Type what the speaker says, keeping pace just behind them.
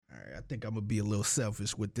I think I'm gonna be a little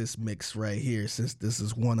selfish with this mix right here, since this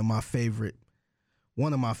is one of my favorite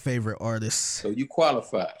artists. So you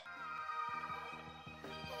qualify.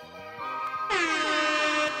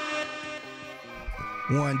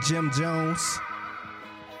 One, Jim Jones.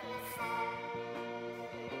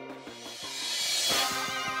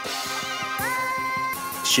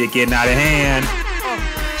 Shit getting out of hand.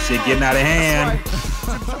 Shit getting out of hand.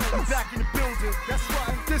 Back in the building. That's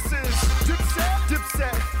right. This is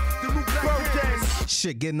Dipset, the new Bird Gang.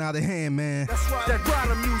 Shit getting out of hand, man. That's right. That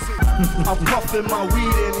grinder music. I'm puffing my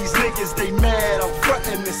weed and these niggas, they mad. I'm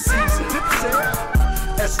frontin' this season.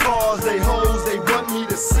 Dipset. As far as they hoes, they want me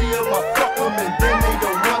to see them. I fuck them and then they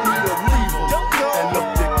don't want me to leave them. And the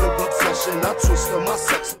dick obsession, I twist them, my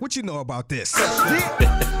sex. What you know about this?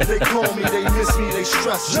 They call me, they miss me, they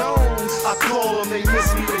stress Jones. I call them, they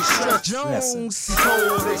miss me, they stress Jones.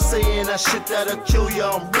 Cold, they saying that shit that'll kill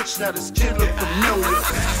ya. I'm rich, now this kid look familiar.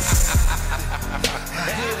 I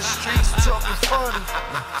hear the streets talking funny.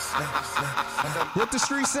 What the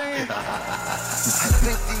street saying? I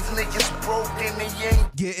think these niggas broke and they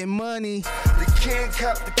ain't Getting money. They can't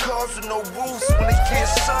cop the cars with no roofs when it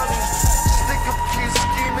gets sunny. Stick up kids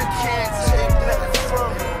scheming, can't take nothing from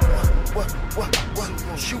me.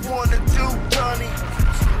 What you wanna do, Johnny?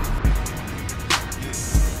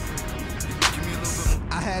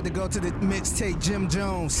 I had to go to the mixtape Jim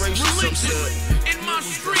Jones. Release it in my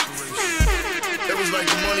streets. It was like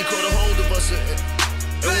the money caught a hold of us, and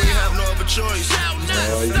we didn't have no other choice.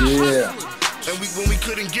 Yeah. And when we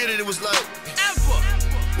couldn't get it, it was like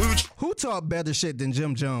we were. Who taught better shit than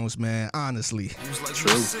Jim Jones, man? Honestly. It was like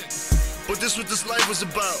true. But this what this life was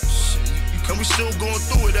about. And we still going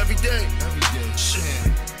through it every day.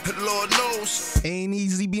 Shit. Lord knows. Ain't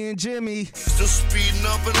easy being Jimmy. Still speeding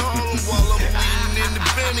up in Harlem while I'm leaning in the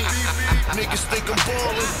Benny. Niggas think I'm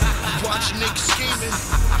ballin'. Watch niggas scheming.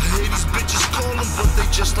 I hear these bitches calling, but they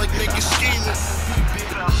just like niggas scheming.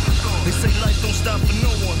 They say life don't stop for no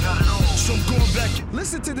one. So I'm going back.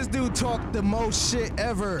 Listen to this dude talk the most shit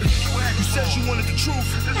ever. You said you wanted the truth.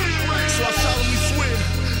 So I solemnly swear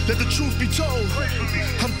that the truth be told.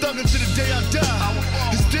 I'm thugging to the day I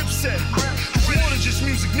die. It's Dipset. It's more than just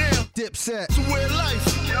music now. Dipset. It's a way of life.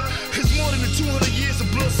 It's more than the 200 years of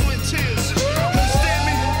blood, sweat, and tears. Understand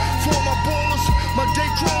me? For all my ballers, my day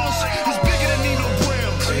crawlers, it's bigger than Nino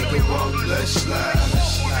Brown. Take it walk, let's slide.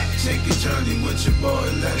 Take a journey with your boy,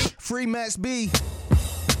 let's. Free Max B.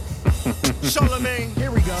 Charlemagne.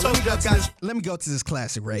 Here we go. So Let me go to this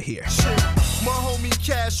classic right here. Shit. My homie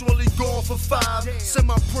Cash only going for 5. Send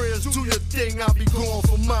my prayers, do your thing, I'll be going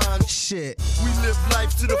for mine. Shit. We live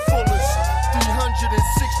life to the fullest.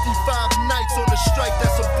 365 nights on the strike,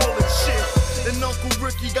 that's a bullet shit. And Uncle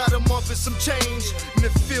Ricky got him off with some change. And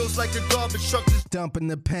it feels like a garbage truck is Dumping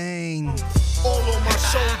the pain. all on my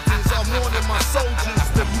shoulders. I'm warning my soldiers.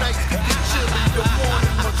 The nights can get chilly, the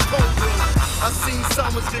morning much colder. I seen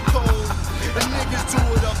summers get cold. And niggas do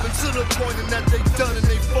it up until the point in that they done and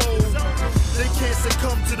they fold. They can't say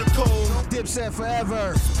come to the cold. Dipset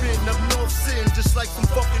forever. Spin up North Sin just like some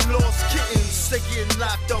fucking lost kittens. They getting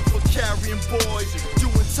locked up for carrying boys.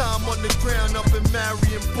 Doing time on the ground up and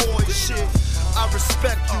marrying boys. Shit, I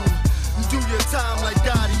respect you. Do your time like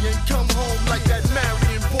Gotti and come home like that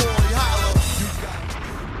marrying boy. Holla.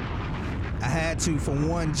 I had to for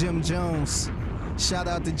one, Jim Jones. Shout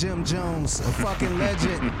out to Jim Jones, a fucking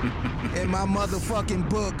legend. In my motherfucking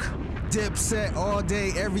book, Dipset all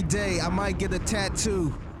day, every day. I might get a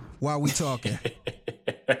tattoo while we talking.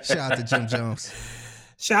 Shout out to Jim Jones.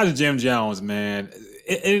 Shout out to Jim Jones, man.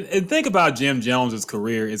 And think about Jim Jones's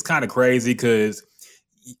career. It's kind of crazy because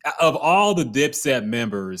of all the Dipset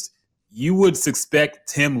members, you would suspect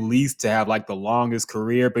Tim Least to have like the longest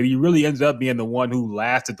career, but he really ended up being the one who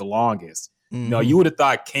lasted the longest. Mm-hmm. You know, you would have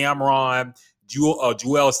thought Cameron,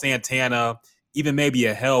 Joel Santana, even maybe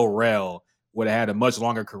a Hell Rell would have had a much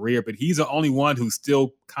longer career, but he's the only one who's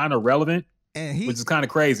still kind of relevant, and which is kind of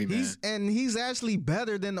crazy, man. He's actually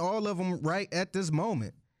better than all of them right at this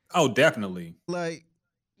moment. Oh, definitely. Like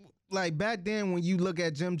back then when you look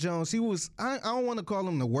at Jim Jones, he was, I don't want to call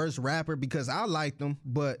him the worst rapper because I liked him,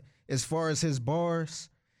 but as far as his bars,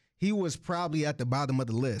 he was probably at the bottom of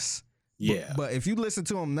the list. Yeah. But if you listen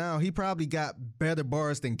to him now, he probably got better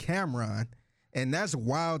bars than Cameron. And that's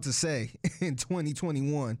wild to say in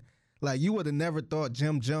 2021. Like, you would have never thought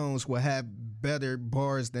Jim Jones would have better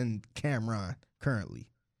bars than Cameron currently.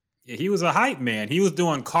 Yeah, he was a hype man. He was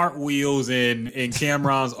doing cartwheels in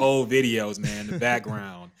Cameron's old videos, man, in the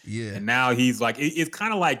background. Yeah. And now he's like, it's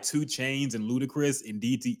kind of like 2 Chainz and Ludacris in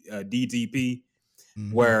DTP,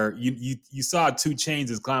 where you saw 2 Chainz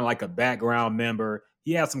as kind of like a background member.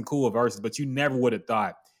 He had some cool verses, but you never would have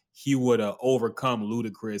thought he would overcome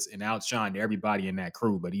Ludacris and outshine everybody in that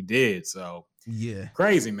crew, but he did. So Yeah.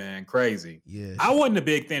 crazy, man, crazy. Yeah. I wasn't a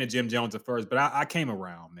big fan of Jim Jones at first, but I came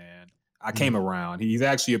around, man. I came around. He's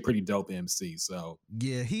actually a pretty dope MC. So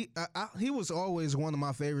Yeah, he was always one of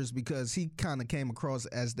my favorites because he kind of came across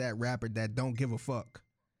as that rapper that don't give a fuck.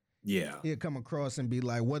 yeah, He'll come across and be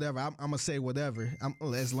like, whatever, I'm gonna say whatever,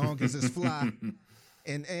 as long as it's fly.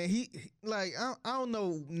 and he like I don't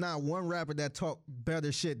know not one rapper that talk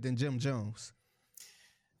better shit than Jim Jones.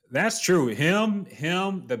 that's true. Him,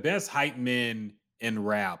 the best hype men in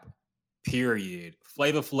rap. Period.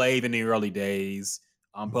 Flavor Flav in the early days.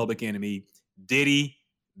 Public Enemy, Diddy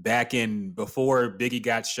back in before Biggie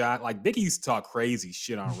got shot. Like Biggie used to talk crazy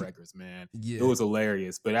shit on records, man. Yeah. It was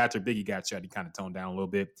hilarious. But after Biggie got shot, he kind of toned down a little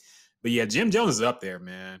bit. But yeah, Jim Jones is up there,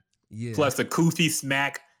 man. Yeah. Plus the Koofy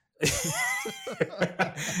smack.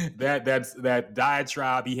 that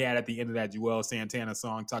diatribe he had at the end of that Joel Santana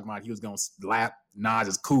song talking about he was gonna slap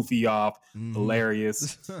Nas's Koofy off.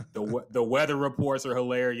 Hilarious. The weather reports are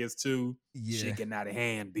hilarious too. Yeah. Shaking out a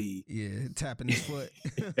hand, B. Yeah, tapping his foot.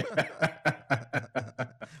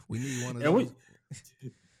 We need one of And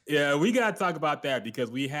those. we gotta talk about that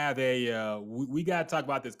because we have we gotta talk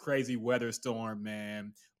about this crazy weather storm,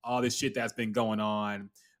 man. All this shit that's been going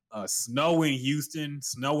on. Snow in Houston,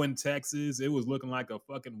 snow in Texas. It was looking like a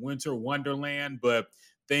fucking winter wonderland, but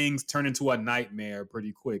things turn into a nightmare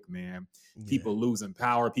pretty quick, man. Yeah. People losing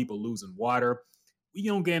power, people losing water. We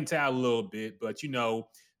gonna get into that a little bit, but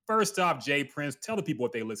first off, Jay Prince, tell the people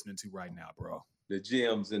what they listening to right now, bro. The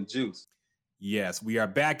gems and juice. Yes, we are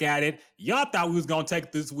back at it. Y'all thought we was gonna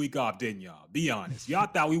take this week off, didn't y'all? Be honest. Y'all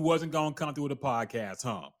thought we wasn't gonna come through with a podcast,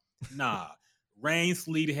 huh? Nah. Rain,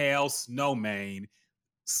 sleet, hail, snow, man.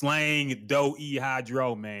 Slang, dough,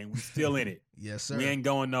 hydro, man. We still in it. Yes, sir. We ain't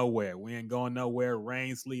going nowhere.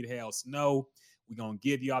 Rain, sleet, hail, snow. We gonna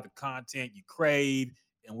give y'all the content you crave,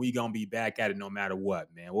 and we gonna be back at it no matter what,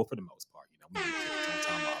 man. Well, for the most part, we don't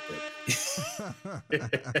time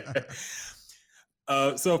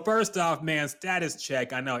off. So first off, man, status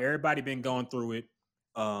check. I know everybody been going through it.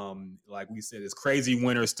 Like we said, this crazy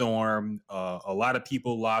winter storm. A lot of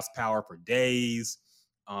people lost power for days.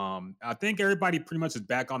 I think everybody pretty much is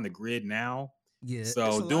back on the grid now. Yeah.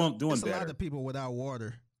 So doing it's better. A lot of people without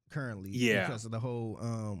water currently. Yeah. Because of the whole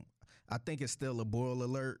I think it's still a boil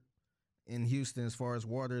alert in Houston as far as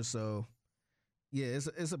water. So yeah,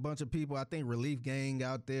 it's a bunch of people. I think Relief Gang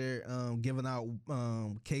out there giving out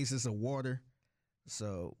cases of water.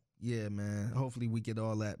 So yeah, man. Hopefully we get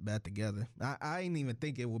all that back together. I didn't even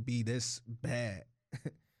think it would be this bad.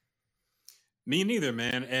 Me neither,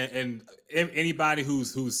 man. And anybody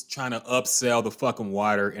who's trying to upsell the fucking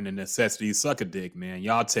water and the necessities, suck a dick, man.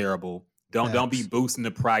 Y'all terrible. Don't be boosting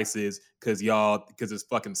the prices because it's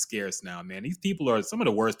fucking scarce now, man. These people are some of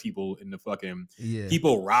the worst people in the fucking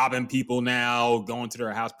people robbing people now, going to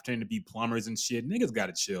their house pretending to be plumbers and shit. Niggas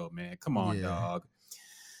gotta chill, man. Come on, dog.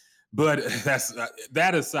 But that's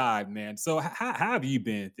that aside, man. So how have you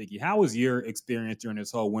been, Thicky? How was your experience during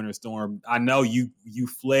this whole winter storm? I know you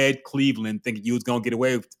fled Cleveland thinking you was gonna get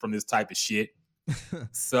away from this type of shit.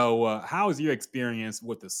 So how was your experience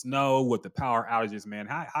with the snow, with the power outages, man?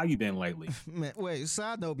 How you been lately? Man, wait,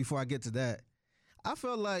 side note before I get to that. I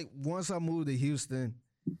felt like once I moved to Houston,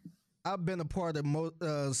 I've been a part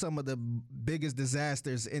of some of the biggest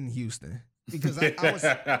disasters in Houston. Because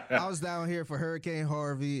I was down here for Hurricane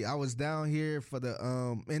Harvey. I was down here for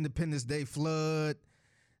the Independence Day flood,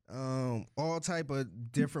 all type of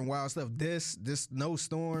different wild stuff. This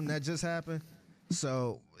snowstorm that just happened.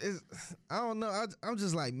 So I don't know. I'm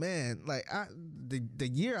just like, man, like the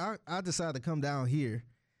year I decided to come down here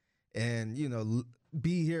and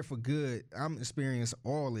be here for good. I'm experiencing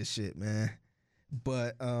all this shit, man.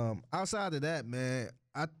 But outside of that, man,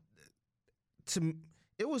 I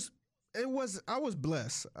was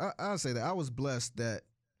blessed. I'll say that I was blessed that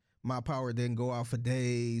my power didn't go out for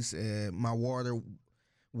days and my water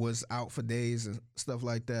was out for days and stuff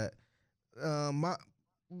like that.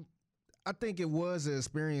 I think it was an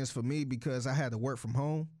experience for me because I had to work from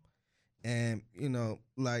home, and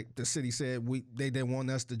like the city said, they didn't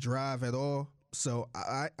want us to drive at all. So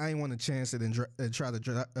I didn't want to chance it and try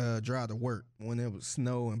to drive to work when it was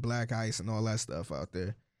snow and black ice and all that stuff out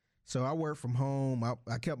there. So I worked from home.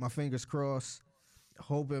 I kept my fingers crossed,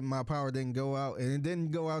 hoping my power didn't go out, and it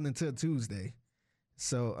didn't go out until Tuesday.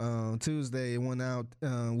 So Tuesday it went out.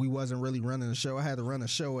 We wasn't really running a show. I had to run a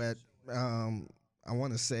show at I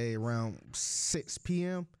want to say around 6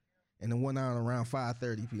 p.m. and it went out around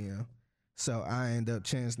 5:30 p.m. So I ended up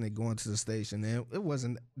chancing it going to the station, and it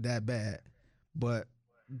wasn't that bad. But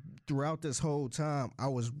throughout this whole time, I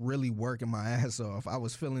was really working my ass off. I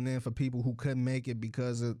was filling in for people who couldn't make it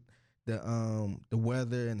because of the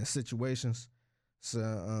weather and the situations.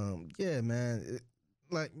 So yeah, man,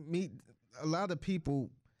 like me, a lot of people,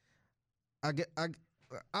 I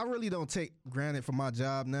really don't take granted for my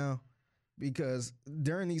job now, because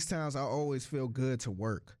during these times I always feel good to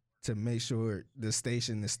work to make sure the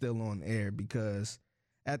station is still on air, because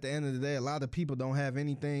at the end of the day, a lot of people don't have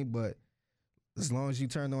anything, but as long as you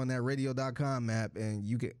turn on that radio.com app and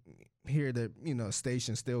you can hear the,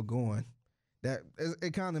 station still going, that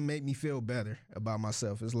it kind of made me feel better about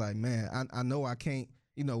myself. It's like, man, I know I can't,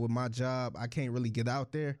 with my job, I can't really get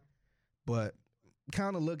out there, but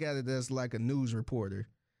kind of look at it as like a news reporter.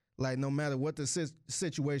 Like, no matter what the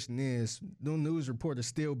situation is, the news reporters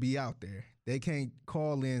still be out there. They can't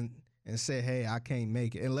call in and say, hey, I can't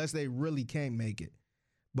make it, unless they really can't make it.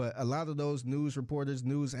 But a lot of those news reporters,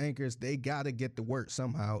 news anchors, they got to get to work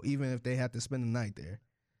somehow, even if they have to spend the night there.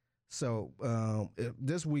 So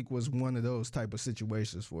this week was one of those type of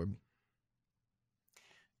situations for me.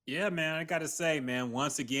 Yeah, man, I got to say, man,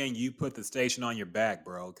 once again, you put the station on your back,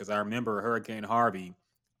 bro, because I remember Hurricane Harvey.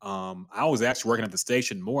 I was actually working at the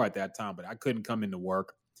station more at that time, but I couldn't come into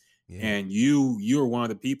work. Yeah. And you were one of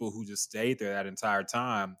the people who just stayed there that entire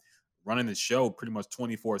time, running the show pretty much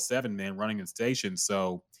 24/7, man, running the station.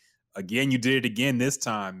 So again, you did it again this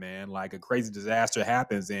time, man. Like, a crazy disaster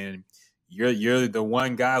happens and you're the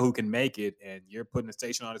one guy who can make it, and you're putting the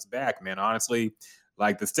station on its back, man. Honestly,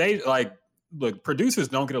 like, the stage, like, look, producers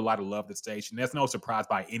don't get a lot of love at the station. That's no surprise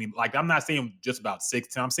by any, like, I'm not saying just about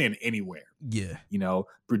 16, I'm saying anywhere. Yeah.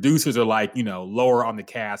 Producers are like, lower on the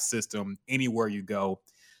cast system anywhere you go.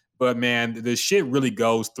 But man, the shit really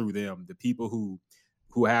goes through them. The people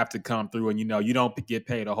who have to come through, and you don't get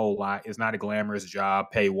paid a whole lot. It's not a glamorous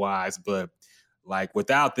job pay wise, but like,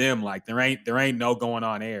 without them, like, there ain't no going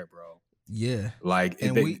on air, bro. Yeah. Like,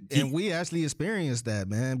 we actually experienced that,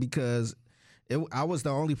 man, because I was the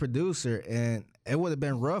only producer, and it would have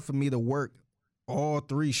been rough for me to work all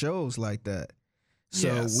 3 shows like that. So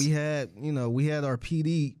yes. we had our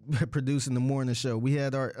PD producing the morning show. We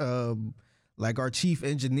had our our chief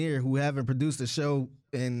engineer, who haven't produced a show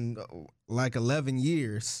in like 11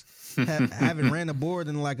 years, haven't ran a board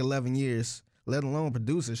in like 11 years, let alone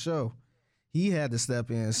produce a show. He had to step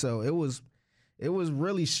in. So it was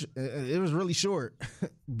really short,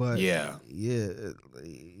 but yeah,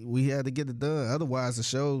 we had to get it done. Otherwise, the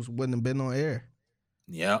shows wouldn't have been on air.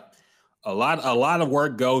 Yeah, a lot of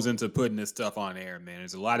work goes into putting this stuff on air, man.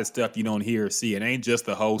 There's a lot of stuff you don't hear or see. It ain't just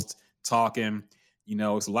the host talking.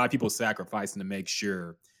 It's a lot of people sacrificing to make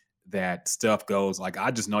sure that stuff goes. Like, I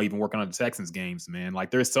just know, even working on the Texans games, man,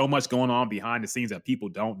 like, there's so much going on behind the scenes that people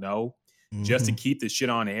don't know, just to keep this shit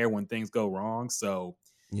on air when things go wrong. So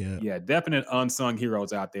yeah, definite unsung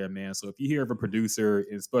heroes out there, man. So if you hear of a producer,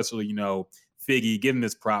 especially, Figgy, give him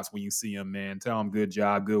his props when you see him, man. Tell him good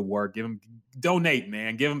job, good work. Give him, donate,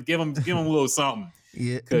 man. Give him a little something.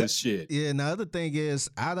 Yeah, cause shit. Yeah. And the other thing is,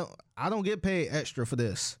 I don't get paid extra for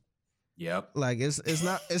this. Yep. Like, it's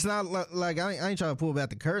not like I ain't trying to pull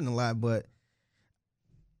back the curtain a lot, but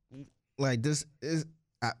like, this is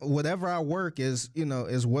whatever I work is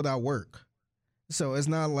what I work. So it's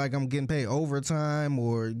not like I'm getting paid overtime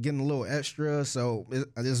or getting a little extra. So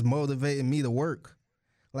it's motivating me to work.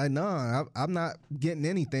 Like, nah, I'm not getting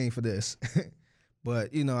anything for this,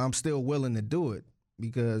 but I'm still willing to do it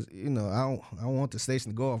because I don't want the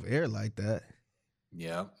station to go off air like that.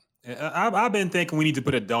 Yeah. I've been thinking we need to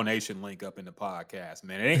put a donation link up in the podcast,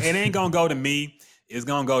 man. It ain't gonna go to me. It's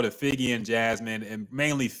gonna go to Figgy and Jasmine, and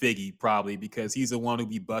mainly Figgy, probably, because he's the one who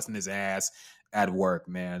be busting his ass at work,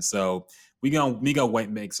 man. So we gonna wait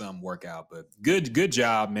and make something work out. But good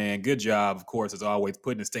job, man. Good job, of course, as always,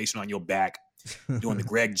 putting the station on your back, doing the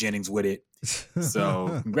Greg Jennings with it.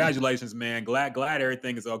 So congratulations, man. Glad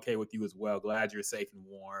everything is okay with you as well. Glad you're safe and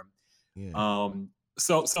warm. Yeah.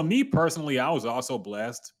 So me personally, I was also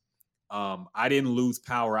blessed. I didn't lose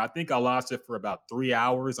power. I think I lost it for about 3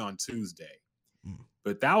 hours on Tuesday.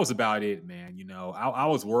 But that was about it, man. I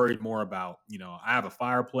was worried more about, I have a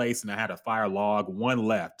fireplace and I had a fire log, one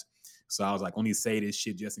left. So I was like, let me say this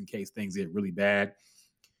shit just in case things get really bad.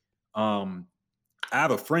 I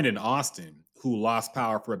have a friend in Austin who lost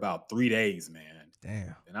power for about 3 days, man.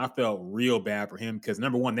 Damn. And I felt real bad for him because,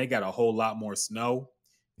 number one, they got a whole lot more snow.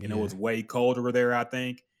 And it was way colder over there, I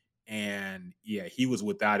think. And yeah, he was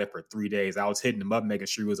without it for 3 days. I was hitting him up, making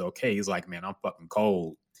sure he was okay. He's like, man, I'm fucking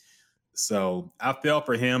cold. So I felt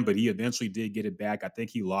for him, but he eventually did get it back. I think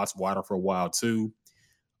he lost water for a while too.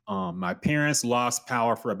 My parents lost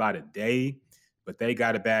power for about a day, but they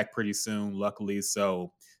got it back pretty soon, luckily.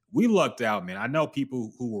 So we lucked out, man. I know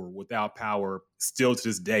people who were without power still to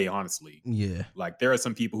this day, honestly. Yeah. Like there are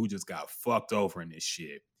some people who just got fucked over in this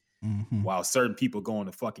shit. Mm-hmm. While certain people going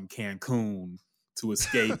to fucking Cancun to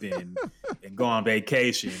escape and go on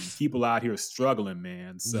vacation. People out here struggling,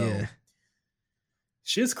 man. So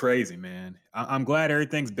shit's crazy, man. I'm glad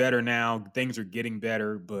everything's better now. Things are getting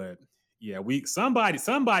better, but yeah,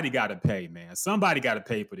 somebody got to pay, man. Somebody got to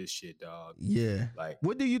pay for this shit, dog. Yeah. Like,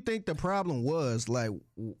 what do you think the problem was? Like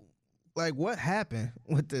what happened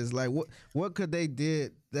with this? Like, what could they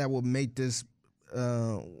did that would make this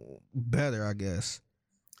better? I guess.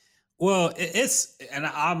 Well, and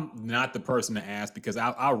I'm not the person to ask because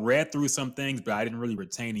I read through some things, but I didn't really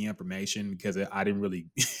retain the information because it didn't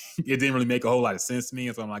really make a whole lot of sense to me.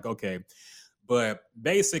 And so I'm like, okay. But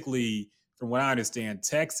basically, from what I understand,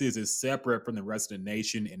 Texas is separate from the rest of the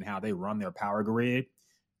nation in how they run their power grid.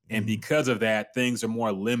 And because of that, things are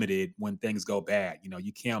more limited when things go bad. You know,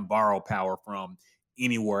 you can't borrow power from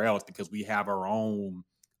anywhere else because we have our own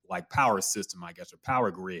like power system, I guess, or power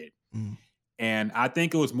grid. And I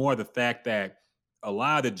think it was more the fact that a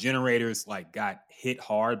lot of the generators like got hit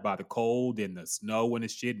hard by the cold and the snow and the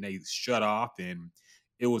shit, and they shut off. And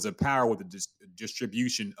it was a power with the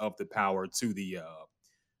distribution of the power to the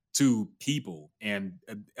to people. And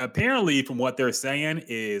apparently, from what they're saying,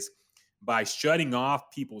 is by shutting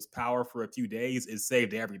off people's power for a few days, it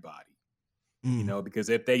saved everybody. You know, because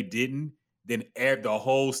if they didn't, then the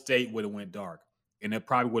whole state would have went dark, and it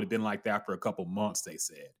probably would have been like that for a couple months. They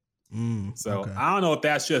said. So okay. I don't know if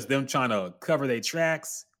that's just them trying to cover their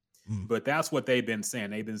tracks, but that's what they've been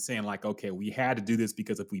saying. They've been saying like, okay, we had to do this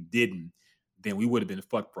because if we didn't, then we would have been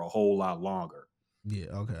fucked for a whole lot longer. Yeah.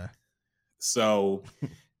 Okay. So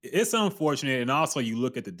it's unfortunate. And also you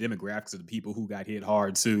look at the demographics of the people who got hit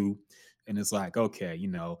hard too. And it's like, okay, you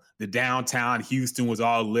know, the downtown Houston was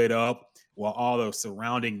all lit up while all the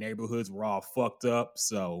surrounding neighborhoods were all fucked up.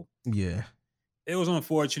 So yeah, it was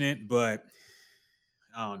unfortunate, but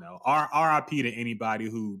I don't know. RIP to anybody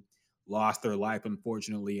who lost their life,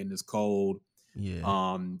 unfortunately, in this cold.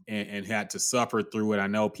 Yeah. And had to suffer through it. I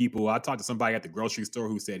talked to somebody at the grocery store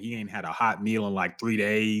who said he ain't had a hot meal in like 3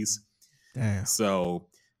 days. Damn. So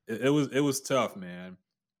it was tough, man.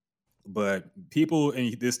 But people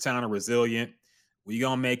in this town are resilient. We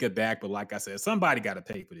gonna make it back. But like I said, somebody got to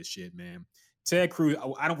pay for this shit, man. Ted Cruz,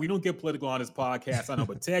 we don't get political on this podcast, I know,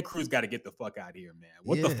 but Ted Cruz got to get the fuck out of here, man.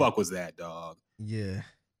 What the fuck was that, dog? Yeah.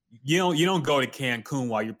 You don't go to Cancun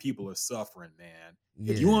while your people are suffering, man.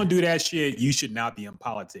 Yeah. If you want to do that shit, you should not be in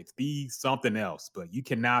politics. Be something else, but you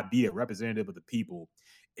cannot be a representative of the people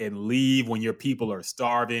and leave when your people are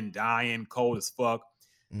starving, dying, cold as fuck.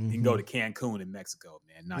 You can go to Cancun in Mexico,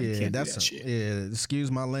 man. No, you can't do that shit. Yeah, excuse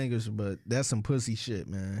my language, but that's some pussy shit,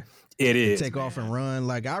 man. It is. Take off and run.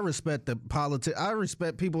 Like, I respect the politics. I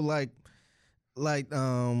respect people like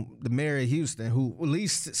the mayor of Houston who at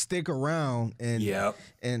least stick around and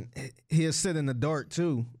he'll sit in the dark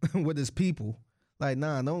too with his people. Like,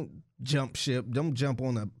 nah, don't jump ship. Don't jump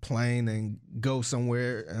on a plane and go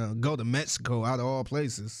somewhere. Go to Mexico out of all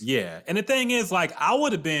places. Yeah, and the thing is, like, I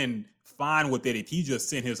would have been fine with it if he just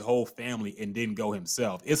sent his whole family and didn't go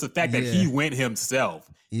himself. It's the fact that he went himself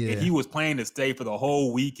and he was planning to stay for the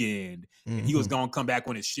whole weekend and he was going to come back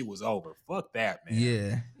when his shit was over. Fuck that,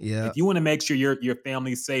 man. Yeah. If you want to make sure your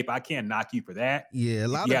family's safe, I can't knock you for that. Yeah, a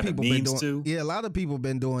lot of people been doing. Yeah, a lot of people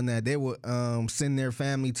been doing that. They would send their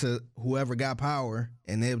family to whoever got power,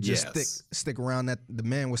 and they would just stick around the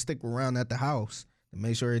man would stick around at the house to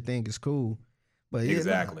make sure everything is cool. But yeah,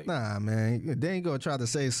 exactly. Nah, man, they ain't gonna try to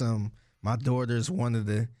say something. My daughters wanted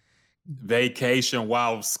to vacation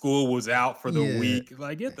while school was out for the week.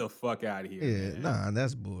 Like, get the fuck out of here. Yeah, man. Nah,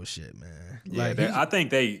 that's bullshit, man. Yeah, like, I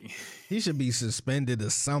think he should be suspended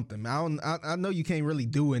or something. I know you can't really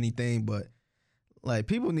do anything, but like,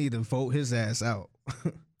 people need to vote his ass out.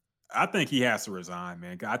 I think he has to resign,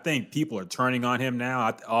 man. I think people are turning on him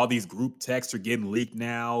now. All these group texts are getting leaked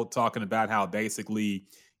now, talking about how basically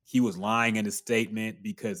he was lying in his statement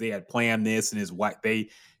because they had planned this and his wife.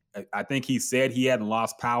 I think he said he hadn't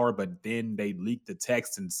lost power, but then they leaked the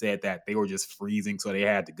text and said that they were just freezing, so they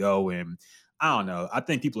had to go. And I don't know. I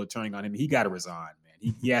think people are turning on him. He got to resign,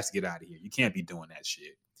 man. He has to get out of here. You can't be doing that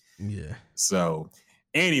shit. Yeah. So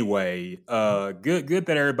anyway, good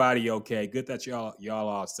that everybody okay. Good that y'all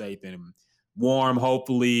all safe and warm,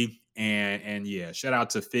 hopefully. And yeah, shout out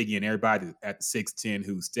to Figgy and everybody at the 610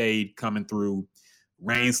 who stayed coming through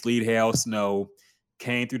rain, sleet, hail, snow.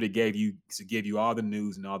 Came through to give you all the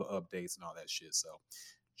news and all the updates and all that shit. So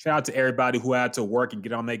shout out to everybody who had to work and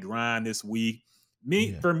get on their grind this week.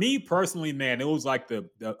 For me personally, man, it was like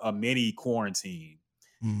a mini quarantine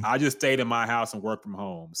I just stayed in my house and worked from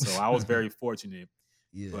home. So I was very fortunate.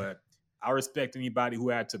 Yeah. But I respect anybody who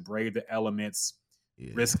had to brave the elements,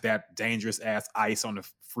 risk that dangerous ass ice on the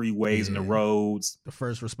freeways and the roads. The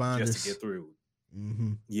first responders. Just to get through.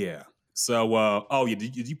 Mm-hmm. Yeah. So,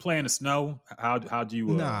 did you play in the snow? How'd you?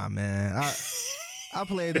 Nah, man. I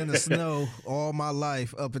played in the snow all my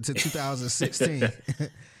life up until 2016.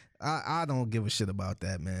 I don't give a shit about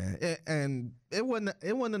that, man. And it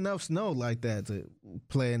wasn't enough snow like that to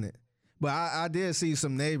play in it. But I did see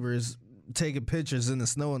some neighbors taking pictures in the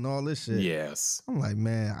snow and all this shit. Yes. I'm like,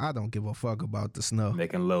 man, I don't give a fuck about the snow.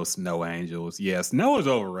 Making little snow angels. Yeah, snow is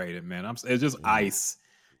overrated, man. It's just ice.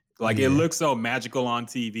 Like it looks so magical on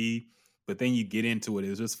TV, but then you get into it,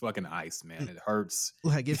 it's just fucking ice, man. It hurts.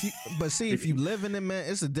 Like if you live in it, man,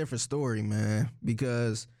 it's a different story, man.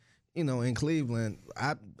 Because, in Cleveland,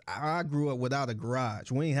 I grew up without a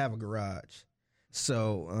garage. We ain't have a garage.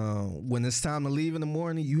 So when it's time to leave in the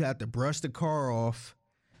morning, you have to brush the car off.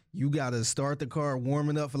 You got to start the car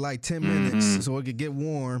warming up for like 10 minutes so it could get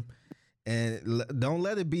warm. And don't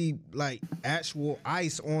let it be like actual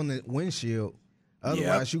ice on the windshield.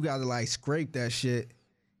 Otherwise, you got to like scrape that shit.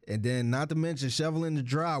 And then not to mention shovel in the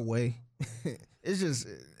driveway. It's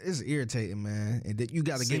irritating, man. And then you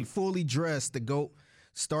got to get fully dressed to go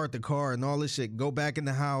start the car and all this shit. Go back in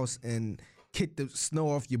the house and kick the snow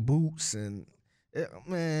off your boots. And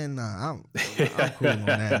man, nah, I'm cool on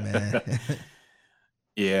that, man.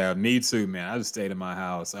 Yeah, me too, man. I just stayed in my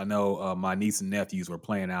house. I know my niece and nephews were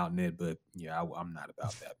playing out in it, but yeah, I'm not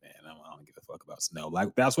about that, man. I don't give a fuck about snow.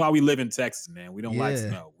 Like that's why we live in Texas, man. We don't like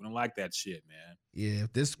snow. We don't like that shit, man. Yeah,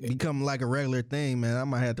 if this become like a regular thing, man, I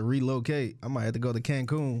might have to relocate. I might have to go to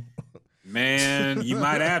Cancun. Man, you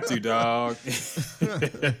might have to, dog.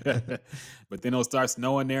 But then it'll start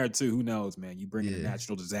snowing there too. Who knows, man? You bring in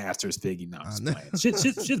natural disasters, Figgy. No, I'm just playing.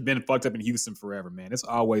 Shit's been fucked up in Houston forever, man. It's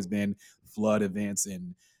always been flood events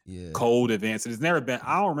and cold events. And it's never been,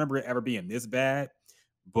 I don't remember it ever being this bad,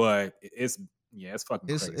 but it's fucking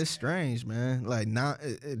crazy. It's strange, man. Like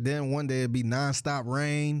then one day it'd be nonstop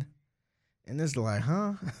rain. And it's like,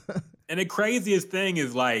 huh? And the craziest thing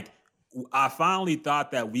is like, I finally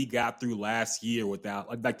thought that we got through last year without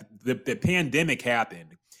like the pandemic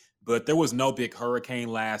happened, but there was no big hurricane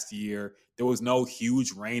last year. There was no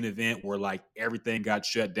huge rain event where like everything got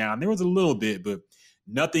shut down. There was a little bit, but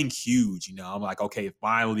nothing huge. I'm like, okay,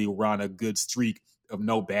 finally we're on a good streak of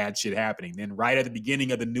no bad shit happening. Then right at the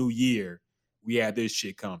beginning of the new year, we had this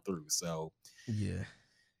shit come through. So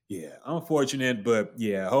yeah, unfortunate, but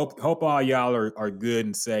yeah, hope all y'all are good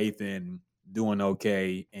and safe and doing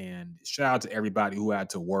okay. And shout out to everybody who had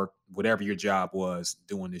to work, whatever your job was,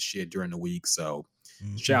 doing this shit during the week. So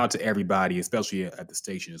shout out to everybody, especially at the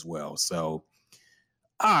station as well. So,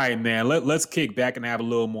 all right, man, let's kick back and have a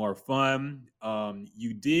little more fun.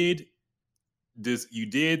 You did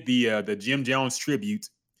the Jim Jones tribute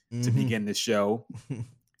to begin the show.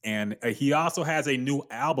 And he also has a new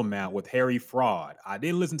album out with Harry Fraud. I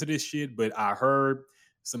didn't listen to this shit, but I heard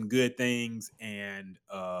some good things. And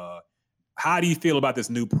how do you feel about this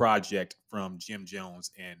new project from Jim Jones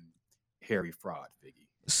and Harry Fraud, Figgy?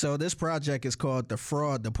 So this project is called The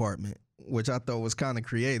Fraud Department, which I thought was kind of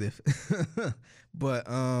creative. But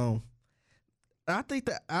I think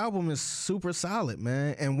the album is super solid,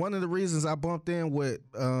 man. And one of the reasons I bumped in with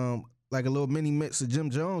like a little mini mix of Jim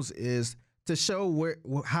Jones is to show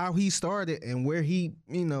how he started and where he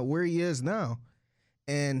is now.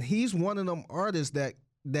 And he's one of them artists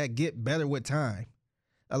that get better with time.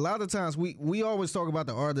 A lot of times we always talk about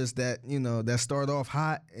the artists that start off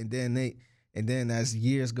hot and then as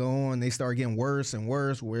years go on they start getting worse and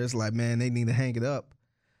worse, where it's like, man, they need to hang it up.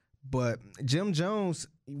 But Jim Jones,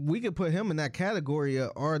 we could put him in that category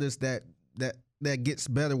of artists that gets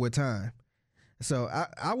better with time. So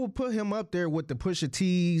I will put him up there with the Pusha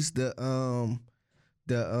T's, I'm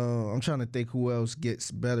trying to think who else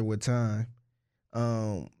gets better with time.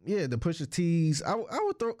 The Pusha T's.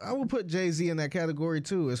 I would put Jay-Z in that category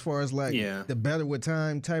too, as far as like the better with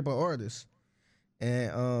time type of artist.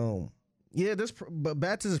 And but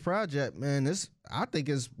back to this project, man, I think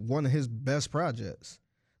is one of his best projects.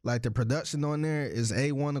 Like the production on there is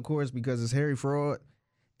A1, of course, because it's Harry Fraud.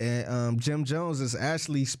 And Jim Jones is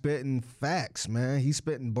actually spitting facts, man. He's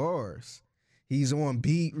spitting bars. He's on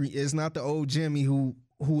beat. It's not the old Jimmy who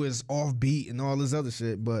is off beat and all this other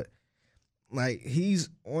shit, but like he's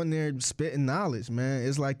on there spitting knowledge, man.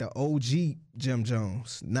 It's like the OG Jim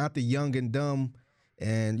Jones, not the young and dumb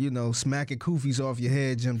and smacking koofies off your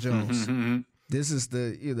head Jim Jones. This is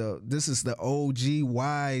the OG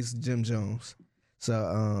wise Jim Jones.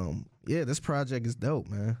 So this project is dope,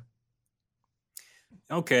 man.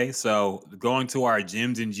 Okay, so going to our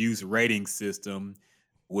Gems and Juice rating system,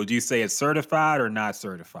 would you say it's certified or not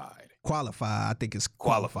certified? Qualified. I think it's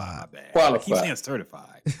Qualified, qualified. man. I keep Qualified. saying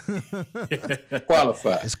certified.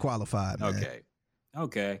 Qualified. It's qualified, man.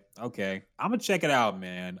 Okay. I'm gonna check it out,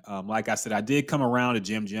 man. Like I said, I did come around to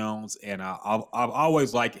Jim Jones, and I've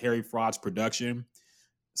always liked Harry Fraud's production,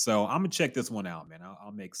 so I'm gonna check this one out, man.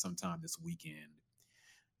 I'll make some time this weekend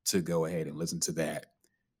to go ahead and listen to that.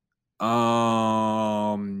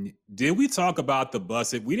 Did we talk about the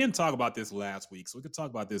Busset? We didn't talk about this last week, so we could talk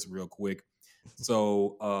about this real quick.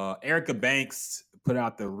 So Erica Banks put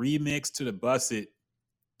out the remix to the Busset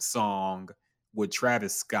song with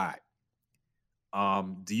Travis Scott.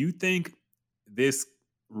 Do you think this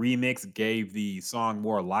remix gave the song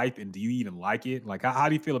more life, and do you even like it? Like, how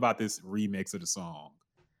do you feel about this remix of the song?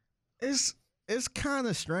 It's kind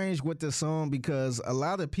of strange with this song because a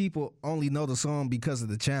lot of people only know the song because of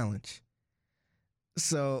the challenge.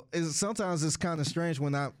 So sometimes it's kind of strange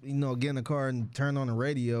when I get in the car and turn on the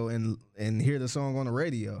radio and hear the song on the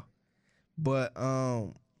radio. But I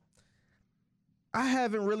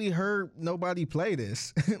haven't really heard nobody play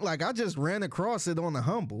this. Like, I just ran across it on the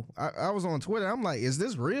Humble. I was on Twitter. I'm like, is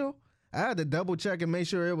this real? I had to double check and make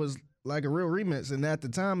sure it was like a real remix. And at the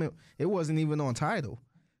time, it wasn't even on Tidal.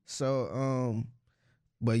 So,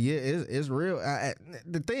 but yeah, it's real.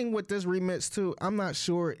 The thing with this remix too, I'm not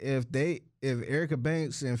sure if Erica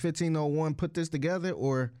Banks and 1501 put this together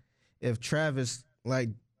or if Travis like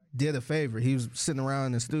did a favor. He was sitting around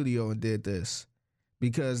in the studio and did this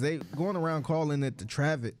because they going around calling it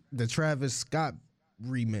the Travis Scott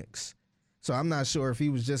remix. So I'm not sure if he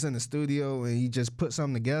was just in the studio and he just put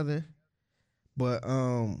something together. But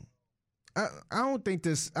I don't think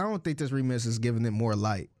this remix is giving it more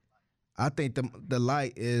light. I think the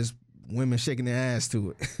light is women shaking their ass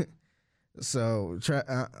to it. So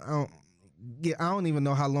I don't even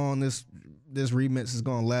know how long this remix is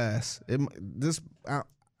gonna last.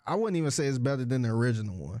 I wouldn't even say it's better than the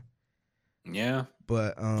original one. Yeah,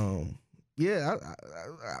 but yeah.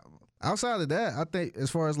 Outside of that, I think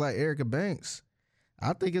as far as like Erica Banks,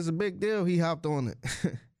 I think it's a big deal. He hopped on it.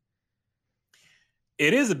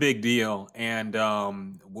 it is a big deal, and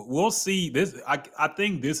we'll see. This, I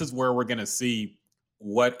think, this is where we're gonna see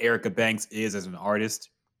what Erica Banks is as an artist,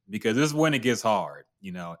 because this is when it gets hard.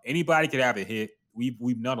 Anybody could have a hit.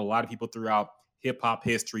 We've known a lot of people throughout hip hop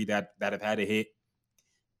history that have had a hit,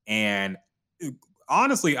 and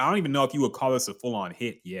honestly, I don't even know if you would call this a full on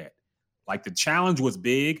hit yet. Like, the challenge was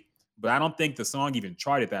big, but I don't think the song even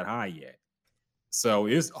charted that high yet. So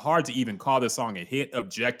it's hard to even call this song a hit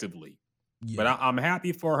objectively. Yeah. But I'm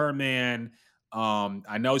happy for her, man.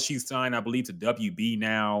 I know she's signed, I believe, to WB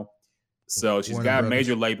now. So she's got a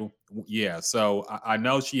major label. Yeah. So I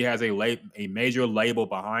know she has a major label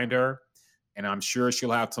behind her, and I'm sure she'll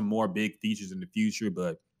have some more big features in the future.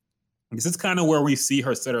 But this is kind of where we see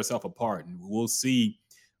her set herself apart, and we'll see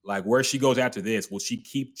like where she goes after this. Will she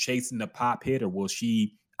keep chasing the pop hit, or will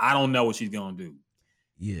she? I don't know what she's gonna do.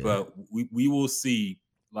 Yeah. But we will see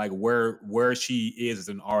like where she is as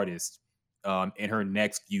an artist in her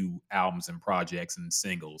next few albums and projects and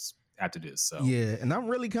singles after this. So yeah, and I'm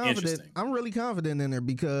really confident. I'm really confident in her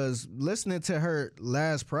because listening to her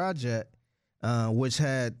last project, which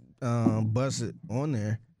had Busset on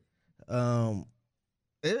there,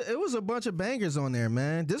 it was a bunch of bangers on there,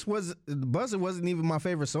 man. Busset wasn't even my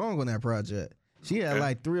favorite song on that project. She had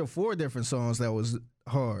like 3 or 4 different songs that was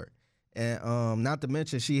hard, and not to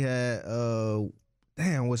mention she had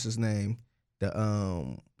what's his name?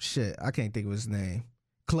 The I can't think of his name.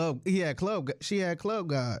 She had Club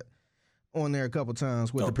God on there a couple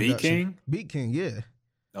times with the production. Beat King, yeah.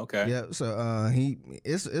 Okay. Yeah, so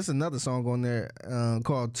it's another song on there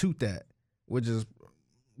called Toot That, which is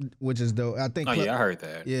dope. I think I heard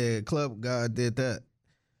that. Yeah, Club God did that.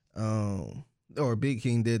 Or Beat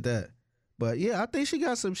King did that. But yeah, I think she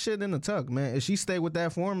got some shit in the tuck, man. If she stay with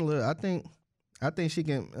that formula, I think she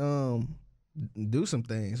can do some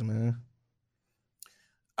things, man.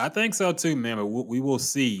 I think so too, man. But we will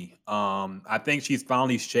see. I think she's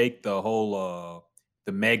finally shaked the whole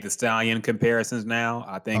the Meg Thee Stallion comparisons now.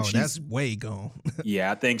 I think that's way gone.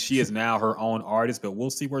 Yeah, I think she is now her own artist, but we'll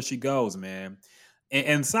see where she goes, man.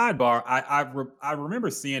 And sidebar, I remember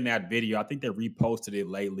seeing that video. I think they reposted it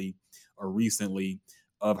lately or recently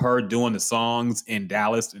of her doing the songs in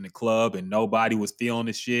Dallas in the club, and nobody was feeling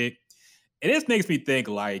the shit. And this makes me think,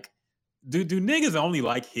 like, do niggas only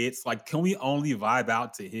like hits? Like, can we only vibe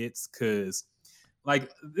out to hits? Because,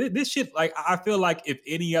 like, this shit, like, I feel like if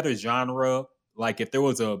any other genre, like, if there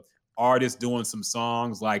was a artist doing some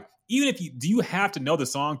songs, like, even if do you have to know the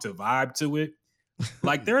song to vibe to it?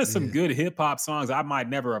 Like there are some good hip hop songs I might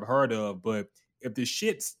never have heard of, but if the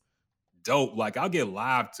shit's dope, like I'll get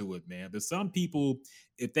live to it, man. But some people,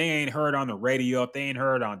 if they ain't heard on the radio, if they ain't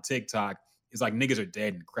heard on TikTok, it's like niggas are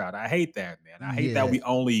dead in the crowd. I hate that, man. I hate that we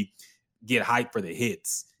only get hyped for the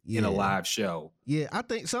hits in a live show. Yeah, I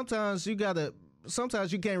think sometimes you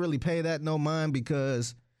can't really pay that no mind,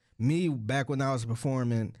 because me, back when I was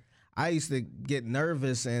performing, I used to get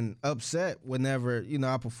nervous and upset whenever,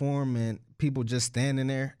 I perform and people just standing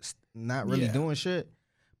there not really doing shit.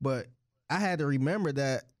 But I had to remember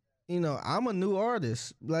that, I'm a new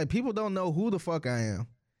artist. Like, people don't know who the fuck I am.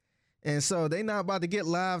 And so they not about to get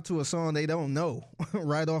live to a song they don't know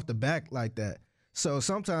right off the back like that. So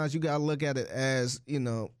sometimes you got to look at it as,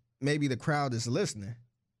 maybe the crowd is listening.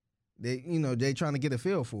 They trying to get a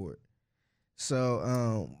feel for it.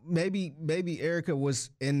 So maybe Erica was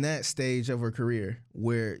in that stage of her career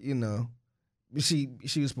where, she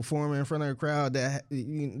was performing in front of a crowd that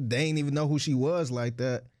they ain't even know who she was like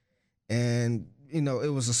that. And,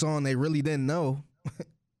 it was a song they really didn't know.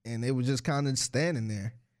 And they were just kind of standing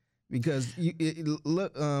there. Because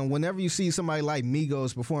whenever you see somebody like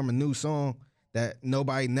Migos perform a new song that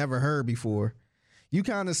nobody never heard before, you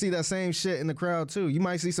kind of see that same shit in the crowd too. You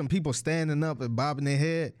might see some people standing up and bobbing their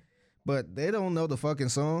head, but they don't know the fucking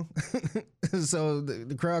song. So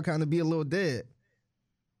the crowd kind of be a little dead.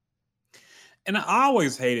 And I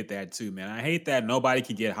always hated that too, man. I hate that nobody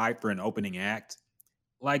can get hyped for an opening act.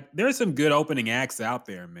 Like, there's some good opening acts out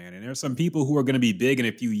there, man. And there's some people who are going to be big in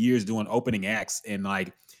a few years doing opening acts. And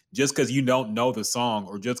like, just because you don't know the song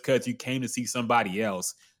or just because you came to see somebody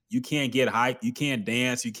else, you can't get hyped. You can't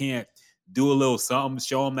dance. You can't do a little something,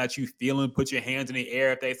 show them that you feeling, put your hands in the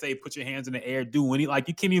air. If they say put your hands in the air, do any, like,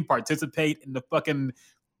 you can't even participate in the fucking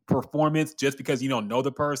performance just because you don't know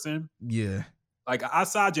the person. Yeah. Like, I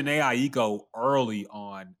saw Jhené Aiko early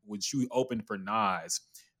on when she opened for Nas.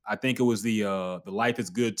 I think it was the Life is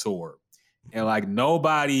Good tour. And like,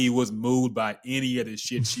 nobody was moved by any of the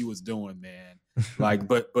shit she was doing, man. Like,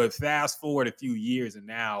 but fast forward a few years and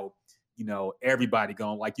now, everybody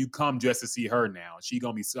going, like, you come just to see her now. She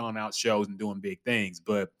gonna be selling out shows and doing big things.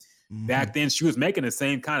 But back then she was making the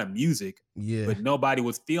same kind of music, but nobody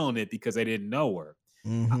was feeling it because they didn't know her.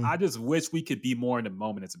 I just wish we could be more in the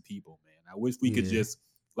moment as a people, man. I wish we could just,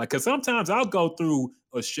 like, because sometimes I'll go through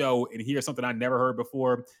a show and hear something I never heard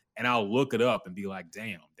before, and I'll look it up and be like,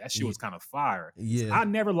 damn, that shit was kind of fire. Yeah. I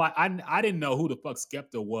never, I didn't know who the fuck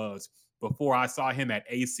Skepta was before I saw him at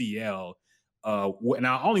ACL. And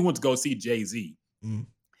I only went to go see Jay-Z in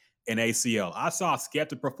ACL. I saw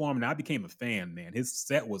Skepta perform and I became a fan, man. His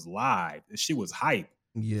set was live. The shit was hype.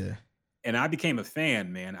 Yeah. And I became a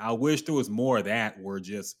fan, man. I wish there was more of that, where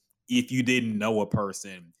just, if you didn't know a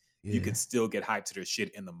person, you could still get hyped to their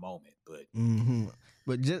shit in the moment.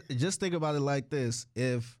 But just think about it like this.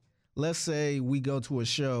 If, let's say we go to a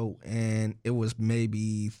show and it was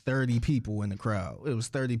maybe 30 people in the crowd. It was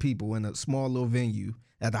 30 people in a small little venue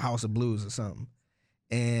at the House of Blues or something.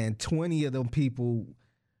 And 20 of them people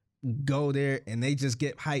go there and they just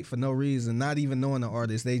get hyped for no reason, not even knowing the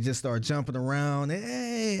artist. They just start jumping around.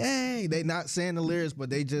 Hey, they not saying the lyrics,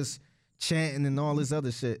 but they just chanting and all this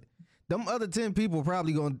other shit. Them other 10 people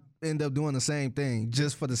probably going to end up doing the same thing,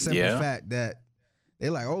 just for the simple fact that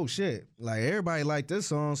they're like, oh shit, like, everybody like this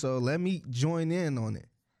song, so let me join in on it.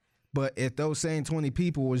 But if those same 20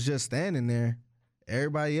 people was just standing there,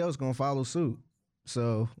 everybody else gonna follow suit.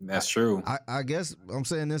 So that's true. I guess I'm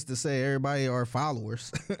saying this to say everybody are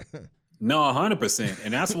followers. No, 100%.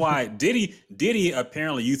 And that's why Diddy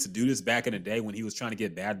apparently used to do this back in the day when he was trying to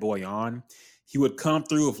get Bad Boy on. He would come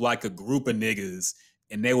through with like a group of niggas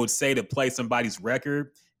and they would say to play somebody's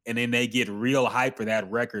record, and then they get real hype for that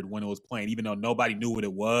record when it was playing, even though nobody knew what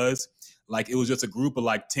it was. Like, it was just a group of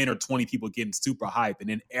like 10 or 20 people getting super hype, and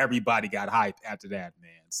then everybody got hype after that,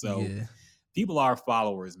 man. So people are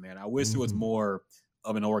followers, man. I wish there was more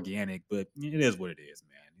of an organic, but it is what it is,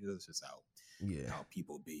 man. It's just how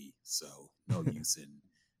people be. So no use in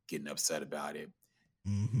getting upset about it.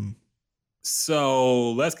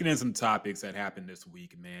 So let's get into some topics that happened this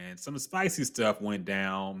week, man. Some spicy stuff went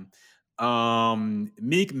down.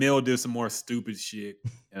 Meek Mill did some more stupid shit,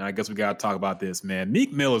 and I guess we gotta talk about this, man.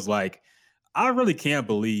 Meek Mill is like, I really can't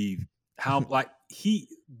believe how like he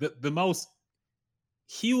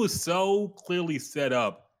was so clearly set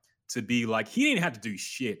up to be like, he didn't have to do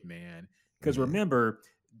shit, man. Because remember,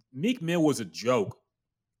 Meek Mill was a joke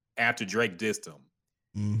after Drake dissed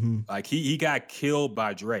him. Like, he got killed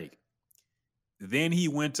by Drake. Then he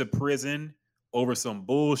went to prison over some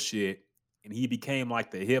bullshit, and he became like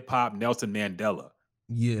the hip hop Nelson Mandela.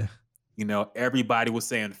 Yeah. You know, everybody was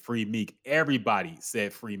saying free Meek. Everybody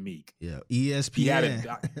said free Meek. Yeah, ESPN.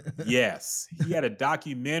 He had a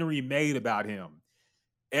documentary made about him.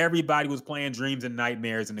 Everybody was playing Dreams and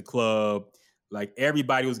Nightmares in the club. Like,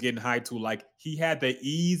 everybody was getting hyped to, like, he had the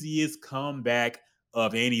easiest comeback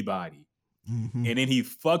of anybody. Mm-hmm. And then he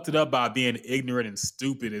fucked it up by being ignorant and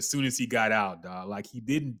stupid as soon as he got out, dog. Like,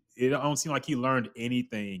 it don't seem like he learned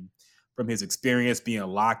anything from his experience being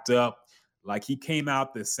locked up. Like, he came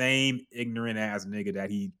out the same ignorant ass nigga that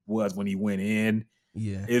he was when he went in.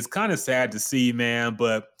 Yeah. It's kind of sad to see, man,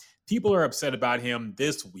 but people are upset about him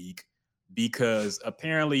this week because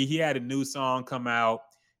apparently he had a new song come out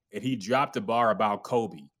and he dropped a bar about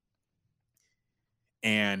Kobe.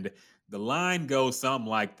 And the line goes something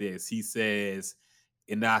like this. He says,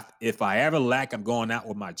 "And if I ever lack, I'm going out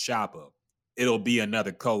with my chopper. It'll be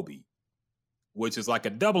another Kobe," which is like a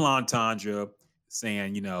double entendre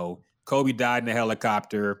saying, you know, Kobe died in a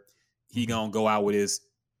helicopter. He gonna go out with his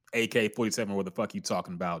AK-47, what the fuck you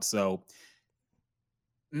talking about? So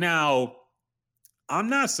now I'm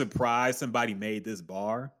not surprised somebody made this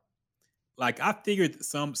bar. Like, I figured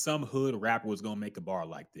some hood rapper was gonna make a bar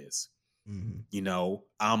like this. Mm-hmm. You know,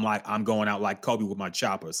 I'm going out like Kobe with my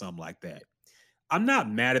chopper or something like that. I'm not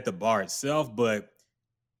mad at the bar itself, but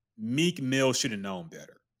Meek Mill should have known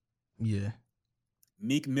better. Yeah.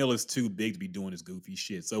 Meek Mill is too big to be doing this goofy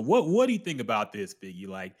shit. So what do you think about this, Figgy?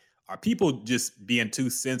 Like, are people just being too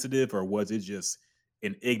sensitive, or was it just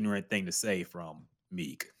an ignorant thing to say from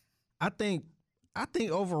Meek? I think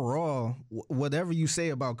overall, whatever you say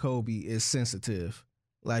about Kobe is sensitive.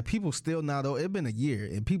 Like, people still not over. It's been a year,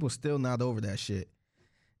 and people still not over that shit.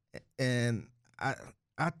 And I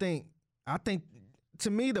think to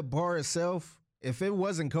me, the bar itself, if it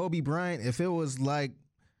wasn't Kobe Bryant, if it was like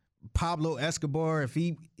Pablo Escobar, if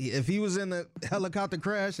he was in a helicopter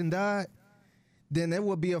crash and died, then it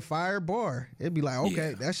would be a fire bar. It'd be like,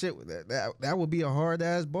 okay, that shit, that would be a hard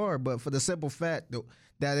ass bar. But for the simple fact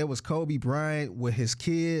that it was Kobe Bryant with his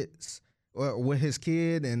kids, or with his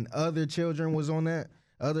kid and other children was on that,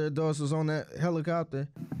 other adults was on that helicopter,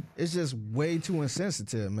 it's just way too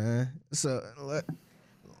insensitive, man. So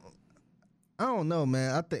I don't know,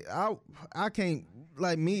 man. I think I can't,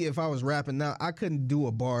 like, me, if I was rapping now, I couldn't do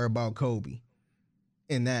a bar about Kobe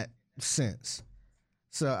in that sense.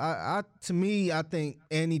 So to me, I think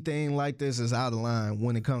anything like this is out of line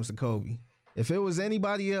when it comes to Kobe. If it was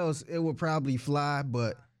anybody else, it would probably fly,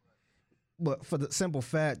 but for the simple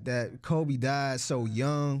fact that Kobe died so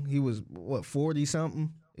young, he was, 40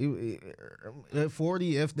 something,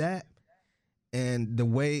 40 if that, and the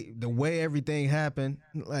way everything happened,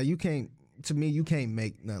 like, you can't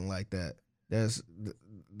make nothing like that. That's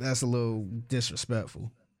a little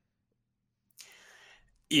disrespectful.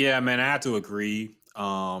 Yeah, man, I have to agree.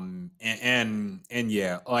 And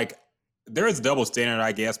yeah, like, there is double standard,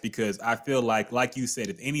 I guess, because I feel like you said,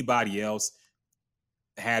 if anybody else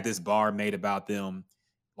had this bar made about them,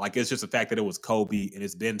 like, it's just the fact that it was Kobe and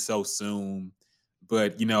it's been so soon.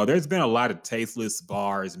 But, you know, there's been a lot of tasteless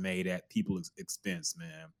bars made at people's expense,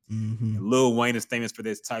 man. Mm-hmm. And Lil Wayne is famous for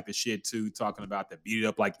this type of shit too, talking about the beat it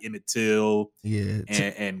up like Emmett Till,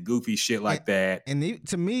 and goofy shit like that. And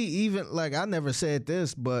to me, even, like, I never said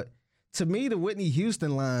this, but to me, the Whitney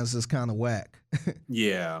Houston lines is kind of whack.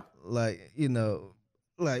 Yeah. Like, you know,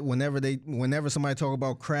 like, whenever somebody talk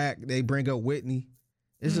about crack, they bring up Whitney.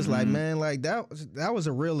 It's just like, man, like, that was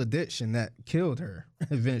a real addiction that killed her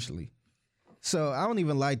eventually. So I don't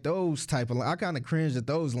even like those type of lines. I kind of cringe at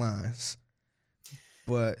those lines.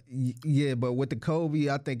 But yeah, but with the Kobe,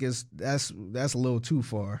 I think that's a little too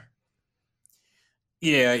far.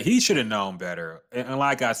 Yeah, he should have known better. And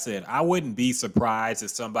like I said, I wouldn't be surprised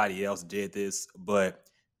if somebody else did this, but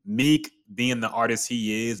Meek, being the artist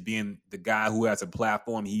he is, being the guy who has a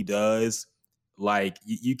platform he does, like,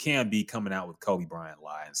 you can't be coming out with Kobe Bryant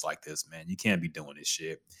lines like this, man. You can't be doing this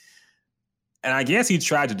shit. And I guess he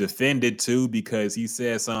tried to defend it too, because he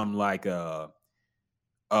said something like, this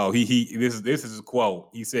is a quote.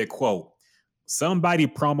 He said, quote, "Somebody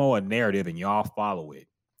promo a narrative and y'all follow it.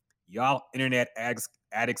 Y'all internet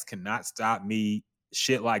addicts cannot stop me.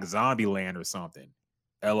 Shit like Zombieland or something.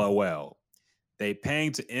 LOL. They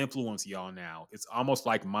paying to influence y'all now. It's almost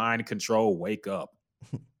like mind control. Wake up."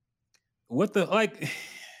 What the, like,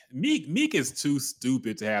 Meek is too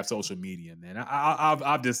stupid to have social media, man.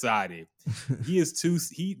 I've decided he is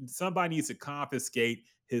somebody needs to confiscate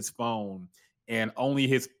his phone, and only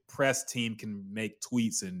his press team can make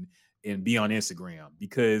tweets and be on Instagram,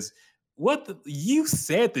 because you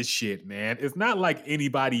said the shit, man. It's not like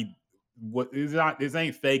anybody. This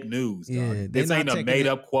ain't fake news. Yeah, this ain't a made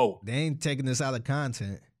up quote. They ain't taking this out of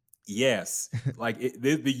content. Yes, like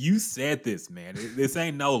you said this, man. This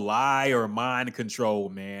ain't no lie or mind control,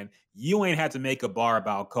 man. You ain't had to make a bar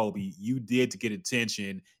about Kobe. You did to get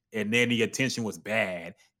attention, and then the attention was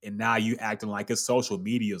bad, and now you acting like it's social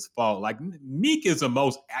media's fault. Like Meek is the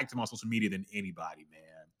most active on social media than anybody, man.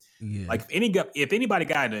 Yeah. Like if anybody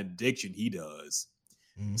got an addiction, he does.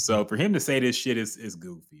 Mm-hmm. So for him to say this shit is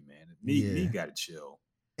goofy, man. Meek got to chill.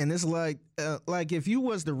 And it's like if you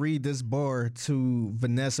was to read this bar to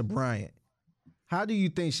Vanessa Bryant, how do you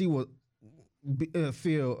think she would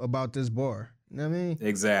feel about this bar? You know what I mean?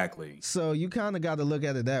 Exactly. So you kind of got to look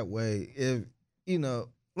at it that way. If you know,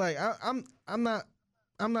 like I'm not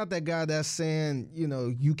that guy that's saying, you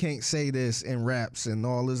know, you can't say this in raps and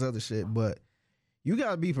all this other shit, but you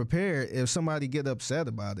got to be prepared if somebody get upset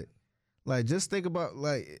about it. Like just think about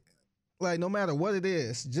like no matter what it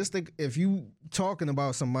is, just think if you talking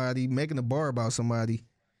about somebody, making a bar about somebody,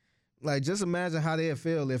 like just imagine how they'd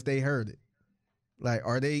feel if they heard it. Like,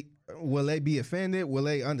 will they be offended? Will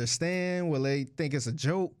they understand? Will they think it's a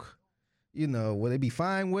joke? You know, will they be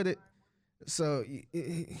fine with it? So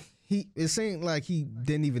it seemed like he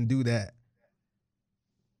didn't even do that.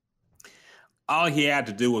 All he had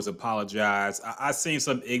to do was apologize. I seen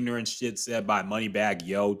some ignorant shit said by Moneybagg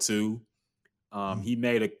Yo too. He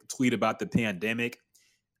made a tweet about the pandemic.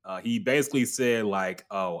 He basically said like,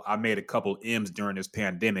 "Oh, I made a couple M's during this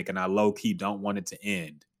pandemic, and I low key don't want it to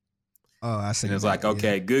end." Oh, I see. And it's like,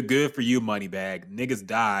 okay, good for you, Moneybagg. Niggas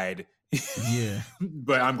died. Yeah,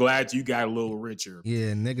 but I'm glad you got a little richer.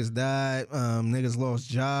 Yeah, niggas died. Niggas lost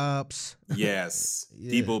jobs. Yes,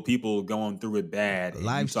 people going through it bad.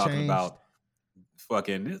 Life talking changed. About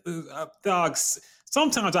fucking dogs.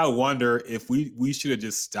 Sometimes I wonder if we should have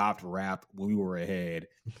just stopped rap when we were ahead.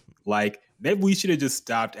 Like maybe we should have just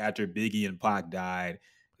stopped after Biggie and Pac died.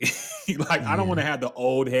 I don't want to have the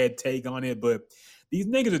old head take on it, but these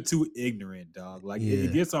niggas are too ignorant, dog. Like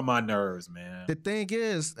it gets on my nerves, man. The thing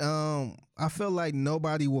is, I feel like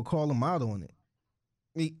nobody will call them out on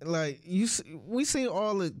it. Like we seen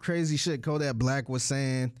all the crazy shit Kodak Black was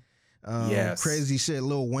saying. Crazy shit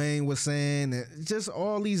Lil Wayne was saying, and just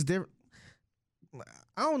all these different.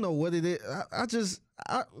 I don't know what it is.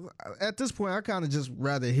 I at this point, I kind of just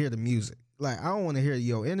rather hear the music. Like I don't want to hear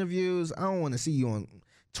your interviews. I don't want to see you on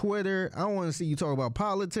Twitter. I don't want to see you talk about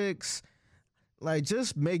politics. Like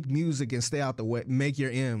just make music and stay out the way. Make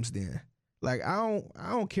your M's then. Like I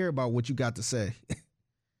don't care about what you got to say.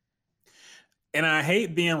 And I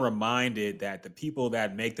hate being reminded that the people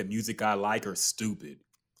that make the music I like are stupid.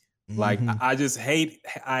 Like I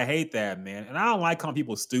hate that, man. And I don't like calling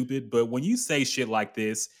people stupid, but when you say shit like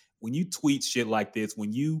this, when you tweet shit like this,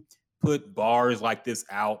 when you put bars like this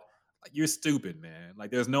out, like you're stupid, man. Like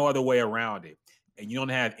there's no other way around it. And you don't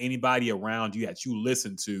have anybody around you that you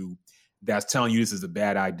listen to that's telling you this is a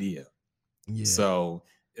bad idea. Yeah. So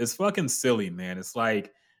it's fucking silly, man. It's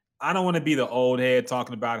like, I don't want to be the old head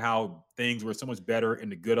talking about how things were so much better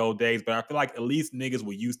in the good old days, but I feel like at least niggas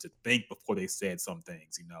were used to think before they said some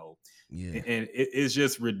things, you know? Yeah. And it's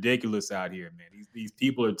just ridiculous out here, man. These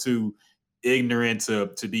people are too ignorant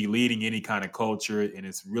to be leading any kind of culture, and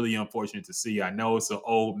it's really unfortunate to see. I know it's an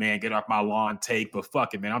old man, get off my lawn take, but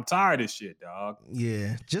fuck it, man. I'm tired of this shit, dog.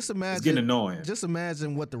 Yeah. Just imagine. It's getting annoying. Just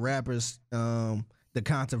imagine what the rappers, the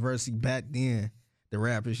controversy back then, the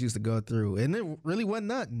rappers used to go through, and it really wasn't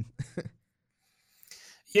nothing.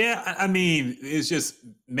 Yeah, I mean, it's just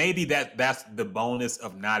maybe that's the bonus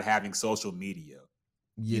of not having social media,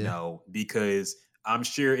 you know, because I'm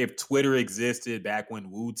sure if Twitter existed back when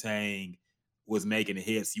Wu-Tang was making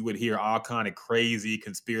hits, you would hear all kind of crazy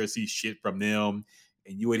conspiracy shit from them,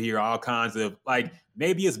 and you would hear all kinds of, like,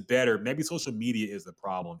 maybe it's better. Maybe social media is the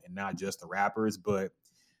problem and not just the rappers, but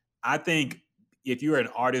I think if you're an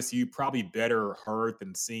artist, you probably better heard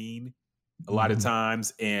than seen a lot of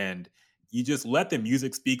times, and you just let the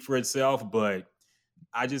music speak for itself. But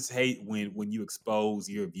I just hate when you expose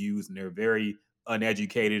your views and they're very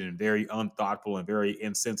uneducated and very unthoughtful and very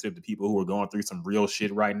insensitive to people who are going through some real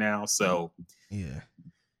shit right now. So yeah,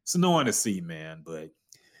 it's annoying to see, man, but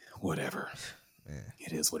whatever. Man.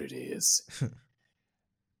 It is what it is.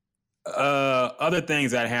 Other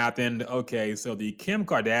things that happened. Okay, so the Kim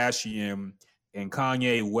Kardashian and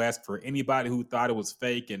Kanye West, for anybody who thought it was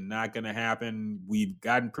fake and not going to happen, we've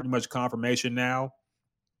gotten pretty much confirmation now.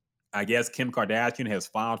 I guess Kim Kardashian has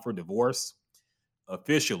filed for divorce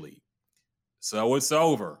officially. So it's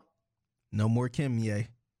over. No more Kim, yay.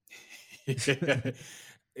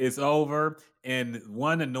 It's over. And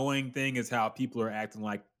one annoying thing is how people are acting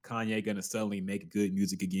like Kanye going to suddenly make good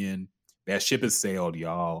music again. That ship has sailed,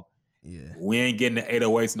 y'all. Yeah. We ain't getting the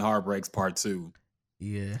 808s and Heartbreaks Part 2.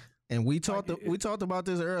 Yeah. And we talked about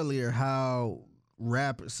this earlier, how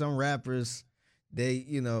some rappers, they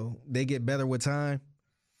get better with time.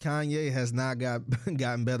 Kanye has not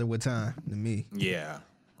gotten better with time than me. Yeah.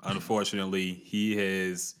 Unfortunately, he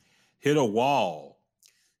has hit a wall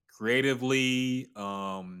creatively,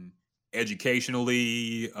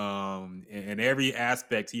 educationally, in every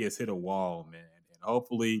aspect. He has hit a wall, man. And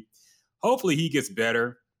hopefully he gets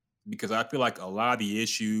better, because I feel like a lot of the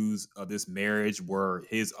issues of this marriage were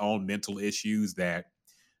his own mental issues that,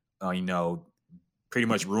 pretty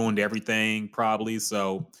much ruined everything, probably.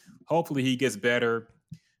 So hopefully he gets better.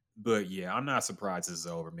 But yeah, I'm not surprised it's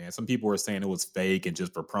over, man. Some people were saying it was fake and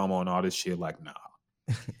just for promo and all this shit. Like, nah,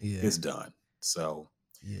 it's done. So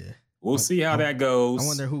yeah, we'll see how that goes. I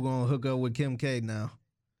wonder who gonna hook up with Kim K now.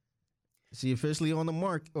 Is she officially on the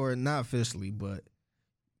mark, or not officially? But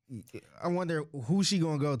I wonder who she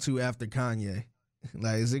gonna go to after Kanye.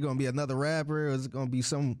 Like, is it gonna be another rapper, or is it gonna be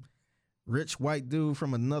some rich white dude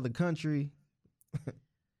from another country?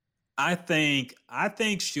 I think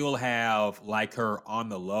she'll have like her on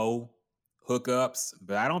the low hookups,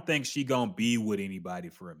 but I don't think she gonna be with anybody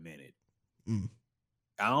for a minute.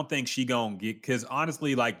 I don't think she gonna get, because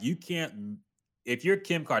honestly, like, you can't, if you're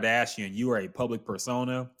Kim Kardashian, you are a public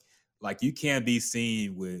persona, like, you can't be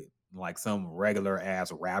seen with like some regular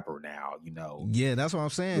ass rapper now, Yeah, that's what I'm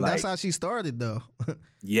saying. Like, that's how she started, though.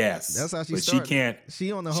 Yes, that's how she but started.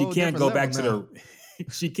 She on the whole. She can't go back to now.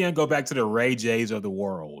 She can't go back to the Ray J's of the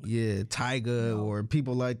world. Yeah, Tyga or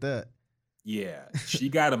people like that. Yeah, she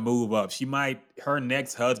got to move up. Her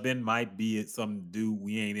next husband might be some dude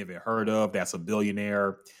we ain't even heard of that's a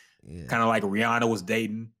billionaire. Yeah. Kind of like Rihanna was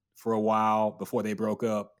dating for a while before they broke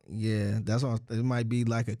up. Yeah, that's what it might be,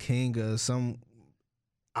 like a king of some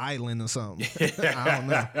island or something. I don't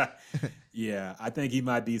know. Yeah, I think he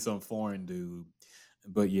might be some foreign dude.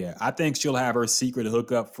 But yeah, I think she'll have her secret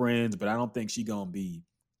hookup friends, but I don't think she's going to be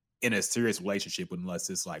in a serious relationship unless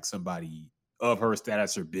it's like somebody of her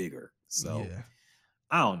status or bigger. So yeah.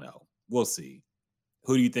 I don't know. We'll see.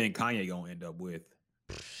 Who do you think Kanye going to end up with?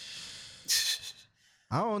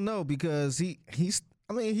 I don't know, because he's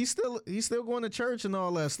still going to church and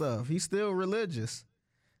all that stuff. He's still religious.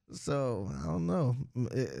 So I don't know.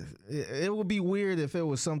 It would be weird if it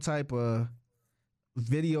was some type of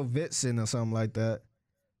video vixen or something like that.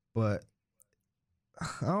 But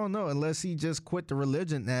I don't know, unless he just quit the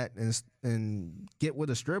religion act and get with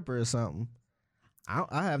a stripper or something.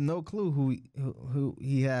 I have no clue who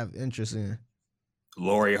he have interest in.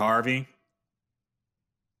 Lori Harvey.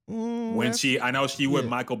 I know she with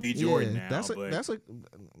Michael B. Jordan now.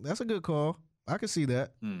 That's a good call. I can see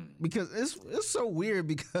that. Because it's so weird,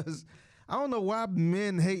 because I don't know why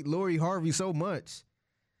men hate Lori Harvey so much.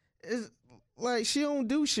 It's like, she don't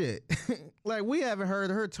do shit. Like, we haven't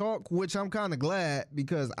heard her talk, which I'm kind of glad,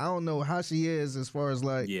 because I don't know how she is as far as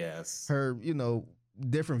like her,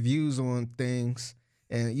 different views on things.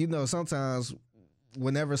 And sometimes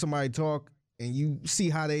whenever somebody talk and you see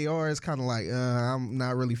how they are, it's kind of like, I'm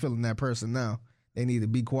not really feeling that person now. They need to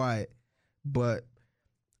be quiet. But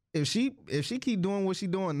if she keep doing what she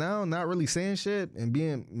doing now, not really saying shit and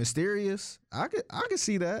being mysterious, I could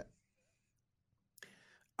see that.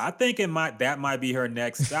 I think that might be her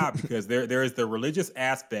next stop, because there is the religious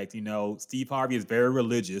aspect. Steve Harvey is very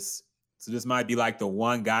religious, so this might be like the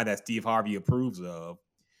one guy that Steve Harvey approves of.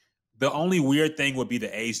 The only weird thing would be the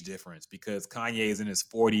age difference, because Kanye is in his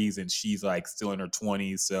 40s and she's like still in her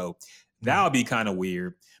 20s, so that would be kind of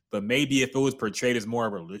weird. But maybe if it was portrayed as more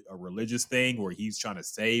of a religious thing where he's trying to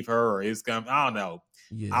save her, or is I don't know.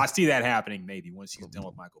 Yeah. I see that happening maybe once she's done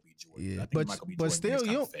with Michael B. Jordan. Yeah, I think Michael B. Jordan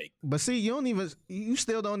still, is fake. But see, you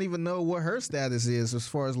still don't even know what her status is as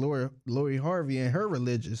far as Lori Harvey and her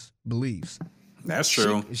religious beliefs. That's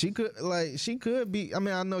true. She could be. I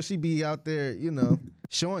mean, I know she be out there,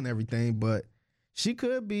 showing everything, but she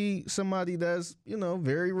could be somebody that's,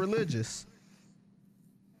 very religious.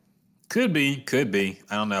 Could be.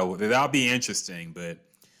 I don't know. That'll be interesting, but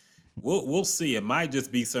we'll see. It might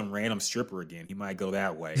just be some random stripper again. He might go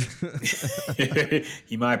that way.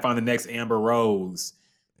 He might find the next Amber Rose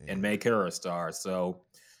and make her a star. So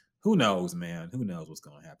who knows, man? Who knows what's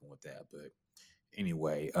going to happen with that? But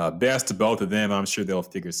anyway, best to both of them. I'm sure they'll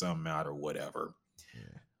figure something out or whatever.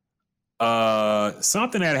 Yeah.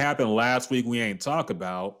 Something that happened last week we ain't talk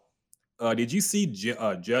about. Did you see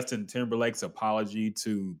Justin Timberlake's apology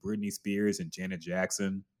to Britney Spears and Janet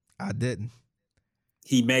Jackson? I didn't.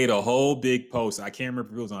 He made a whole big post. I can't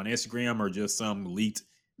remember if it was on Instagram or just some leaked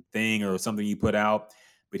thing or something he put out.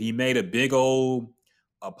 But he made a big old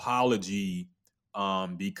apology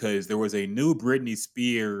because there was a new Britney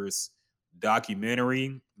Spears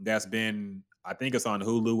documentary that's been I think it's on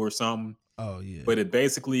Hulu or something. Oh yeah. But it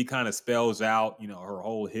basically kind of spells out, her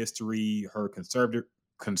whole history, her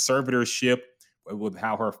conservatorship with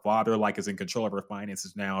how her father is in control of her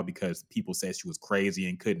finances now because people said she was crazy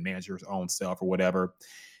and couldn't manage her own self or whatever.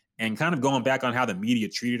 And kind of going back on how the media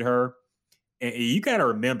treated her. And you got to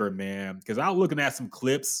remember, man, because I was looking at some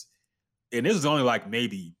clips, and this was only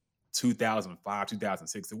maybe 2005,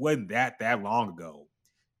 2006. It wasn't that long ago.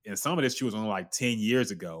 And some of this shit was only 10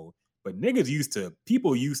 years ago. But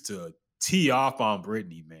people used to tee off on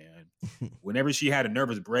Britney, man. Whenever she had a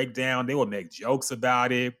nervous breakdown, they would make jokes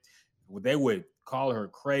about it. They would call her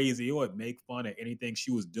crazy. It would make fun of anything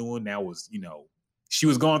she was doing that was, she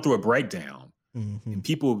was going through a breakdown. Mm-hmm. And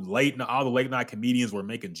people all the late night comedians were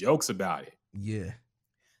making jokes about it. Yeah.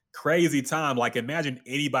 Crazy time. Imagine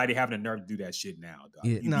anybody having the nerve to do that shit now, dog.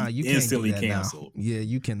 Yeah, you instantly can't do that canceled. Now. Yeah,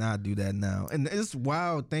 you cannot do that now. And it's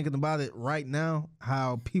wild thinking about it right now,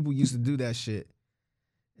 how people used to do that shit.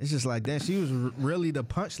 It's just damn, she was really the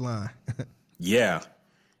punchline. Yeah.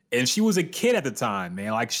 And she was a kid at the time,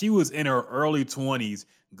 man. She was in her early 20s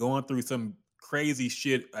going through some crazy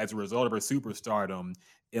shit as a result of her superstardom.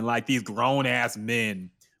 And these grown ass men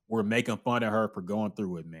were making fun of her for going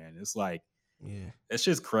through it, man. It's yeah, it's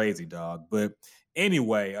just crazy, dog. But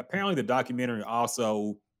anyway, apparently the documentary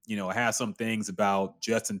also, has some things about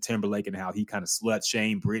Justin Timberlake and how he kind of slut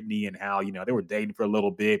shamed Britney and how, they were dating for a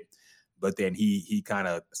little bit, but then he kind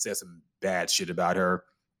of said some bad shit about her.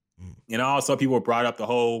 And also people brought up the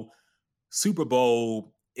whole Super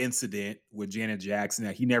Bowl incident with Janet Jackson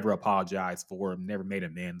that he never apologized for, never made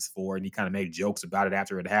amends for, and he kind of made jokes about it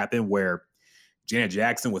after it happened, where Janet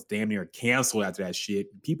Jackson was damn near canceled after that shit.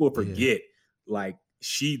 People forget,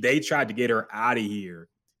 they tried to get her out of here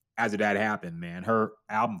after that happened, man. Her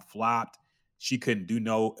album flopped. She couldn't do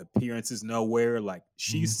no appearances nowhere.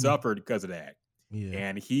 She suffered because of that. Yeah.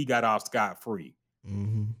 And he got off scot-free.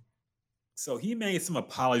 Mm-hmm. So he made some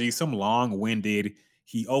apologies, some long-winded.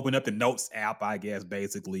 He opened up the Notes app, I guess,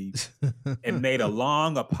 basically, and made a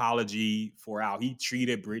long apology for how he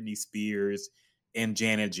treated Britney Spears and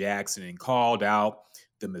Janet Jackson and called out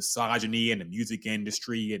the misogyny in the music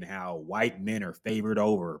industry and how white men are favored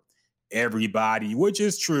over everybody, which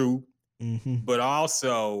is true. Mm-hmm. But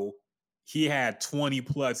also, he had 20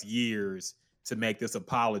 plus years to make this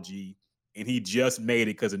apology, and he just made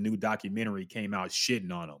it because a new documentary came out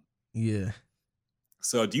shitting on him. Yeah.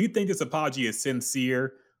 So do you think this apology is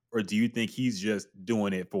sincere, or do you think he's just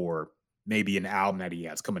doing it for maybe an album that he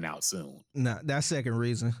has coming out soon? Nah, that second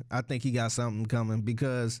reason. I think he got something coming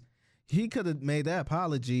because he could have made that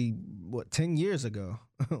apology, 10 years ago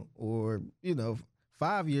or,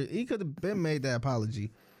 5 years. He could have been made that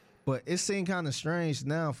apology. But it seemed kind of strange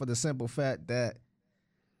now for the simple fact that,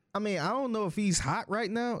 I don't know if he's hot right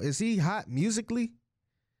now. Is he hot musically?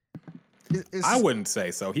 I wouldn't say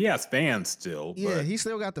so. He has fans still. Yeah, but he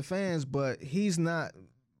still got the fans, but he's not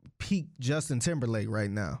peak Justin Timberlake right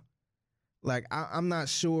now. I'm not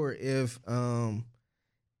sure if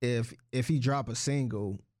he drop a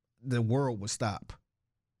single, the world would stop.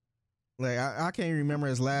 I can't remember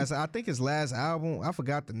I think his last album, I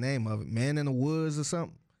forgot the name of it, Man in the Woods or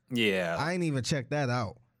something. Yeah. I ain't even checked that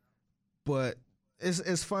out. But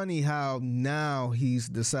it's funny how now he's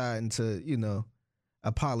deciding to,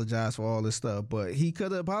 apologize for all this stuff. But he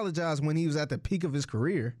could have apologized when he was at the peak of his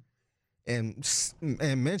career and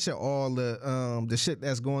mention all the shit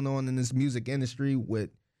that's going on in this music industry with,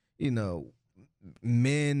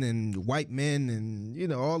 men and white men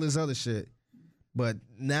and, all this other shit. But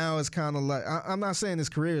now it's kind of I'm not saying his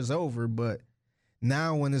career is over, but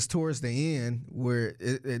now when it's towards the end where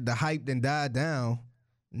the hype then died down,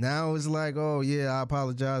 now it's oh yeah, I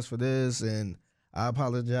apologize for this and I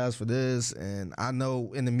apologize for this, and I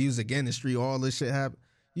know in the music industry all this shit happened.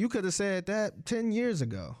 You could have said that 10 years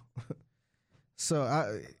ago.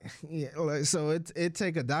 So it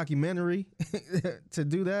take a documentary to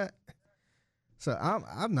do that. So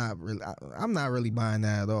I'm not really buying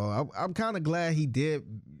that at all. I'm kind of glad he did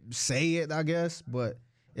say it, I guess, but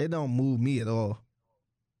it don't move me at all.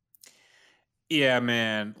 Yeah,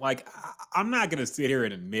 man. I'm not going to sit here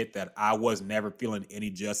and admit that I was never feeling any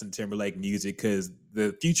Justin Timberlake music because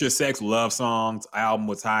the Future Sex Love Songs album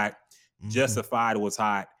was hot. Mm-hmm. Justified was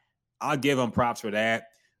hot. I'll give him props for that.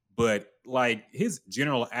 But his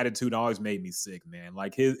general attitude always made me sick, man.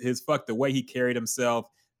 His the way he carried himself,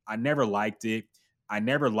 I never liked it. I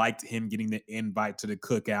never liked him getting the invite to the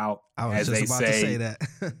cookout, as they say. To say that.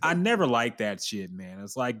 I never liked that shit, man.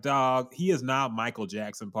 It's dog, he is not Michael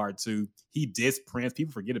Jackson Part 2. He dissed Prince.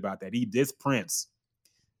 People forget about that. He dissed Prince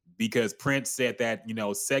because Prince said that,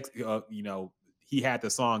 sex, he had the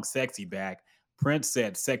song Sexy back. Prince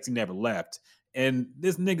said "Sexy Never Left," and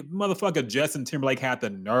this motherfucker Justin Timberlake had the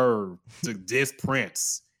nerve to diss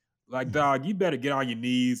Prince. Like, dog, you better get on your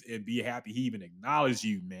knees and be happy he even acknowledged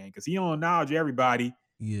you, man, because he don't acknowledge everybody.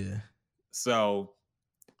 Yeah. So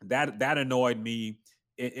that annoyed me,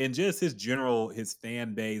 and just his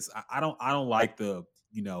fan base. I don't like the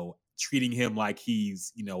treating him like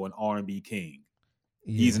he's an R&B king.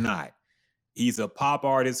 Yeah. He's not. He's a pop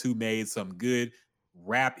artist who made some good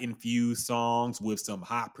rap infused songs with some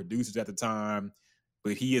hot producers at the time,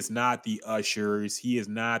 but he is not the Ushers. He is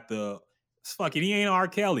not he ain't R.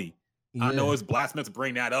 Kelly. Yeah. I know it's blasphemous to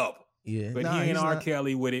bring that up. Yeah, but he ain't R.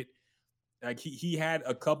 Kelly with it. Like he had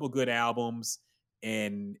a couple good albums,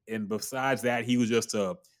 and besides that, he was just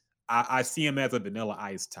I see him as a Vanilla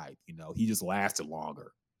Ice type. He just lasted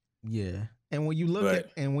longer. Yeah, and when you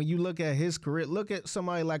look at his career, look at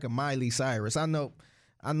somebody like a Miley Cyrus. I know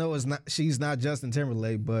she's not Justin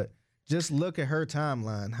Timberlake, but just look at her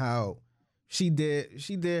timeline. How she did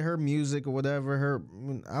her music or whatever.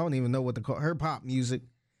 I don't even know what to call her pop music,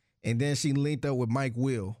 and then she linked up with Mike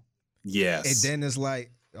Will. Yes, and then it's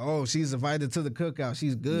like, oh, she's invited to the cookout.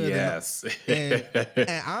 She's good. Yes, and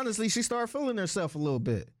honestly, she started feeling herself a little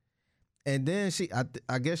bit, and then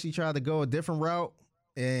I guess she tried to go a different route.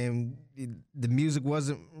 And the music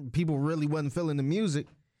people really wasn't feeling the music.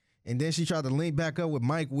 And then she tried to link back up with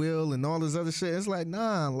Mike Will and all this other shit. It's like,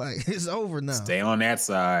 nah, like it's over now. Stay on that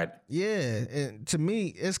side. Yeah. And to me,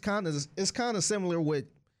 it's kind of similar with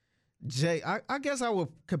Jay. I guess I would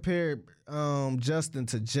compare Justin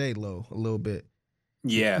to J-Lo a little bit.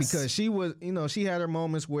 Yes. Because she was, she had her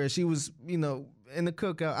moments where she was, in the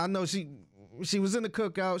cookout. I know she was in the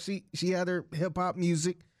cookout. She had her hip hop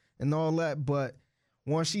music and all that, but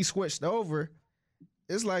once she switched over,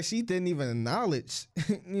 it's like she didn't even acknowledge,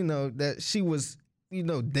 that she was,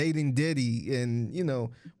 dating Diddy and,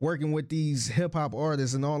 working with these hip hop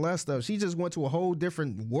artists and all that stuff. She just went to a whole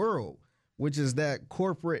different world, which is that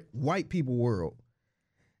corporate white people world.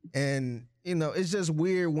 And, it's just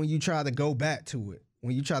weird when you try to go back to it,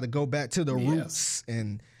 when you try to go back to the roots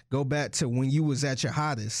and go back to when you was at your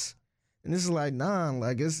hottest. And this is like, nah,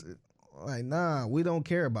 we don't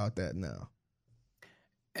care about that now.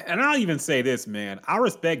 And I'll even say this, man. I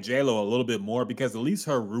respect J-Lo a little bit more because at least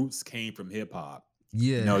her roots came from hip hop.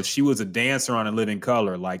 Yeah. She was a dancer on In Living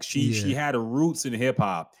Color. Like she had her roots in hip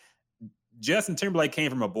hop. Justin Timberlake came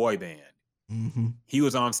from a boy band. Mm-hmm. He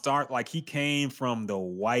was on he came from the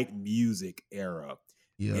white music era.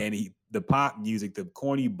 Yeah. And the pop music, the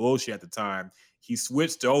corny bullshit at the time, he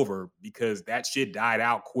switched over because that shit died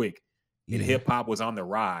out quick. And hip hop was on the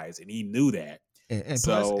rise, and he knew that. And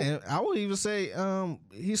plus, and I would even say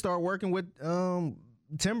he started working with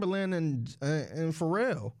Timberland and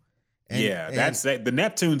Pharrell. The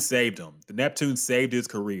Neptune saved him. The Neptune saved his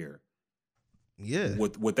career. Yeah.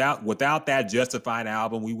 Without that Justified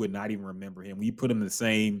album, we would not even remember him. We put him in the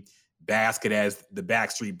same basket as the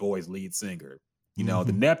Backstreet Boys lead singer.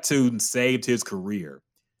 The Neptune saved his career.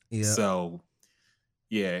 Yeah. So,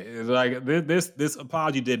 yeah, it's like this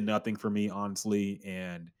apology did nothing for me, honestly,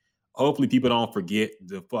 and hopefully people don't forget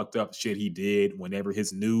the fucked up shit he did whenever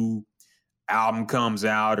his new album comes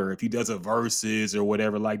out or if he does a verses or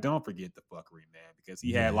whatever. Like, don't forget the fuckery, man, because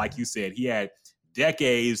he had, like you said, he had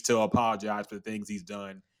decades to apologize for the things he's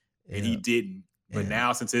done and he didn't. But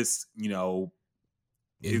now since it's,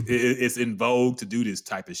 it's in vogue to do this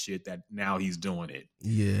type of shit that now he's doing it.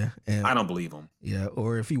 Yeah. And I don't believe him. Yeah.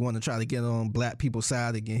 Or if he want to try to get on black people's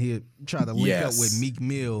side again, he'll try to link up with Meek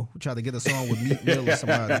Mill, try to get a song with Meek Mill or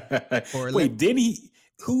somebody. Or wait, didn't he?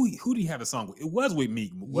 Who did he have a song with? It was with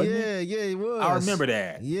Meek, wasn't it? Yeah, it was. I remember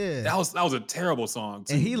that. Yeah. That was a terrible song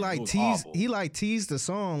too. And he teased the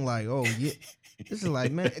song like, oh yeah. This is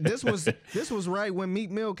like, man, this was right when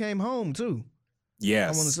Meek Mill came home too.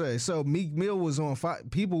 Yes. I want to say. So Meek Mill was on fire.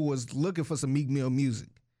 People was looking for some Meek Mill music.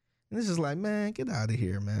 And this is like, man, get out of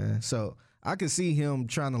here, man. So I could see him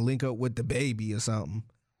trying to link up with the Baby or something.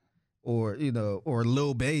 Or, or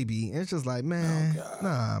Lil Baby. And it's just like, man,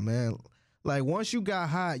 nah, man. Like once you got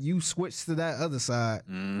hot, you switched to that other side.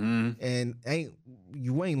 Mm-hmm. And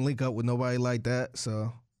you ain't link up with nobody like that.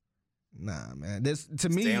 So nah, man. This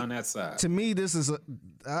stay on that side. To me, this is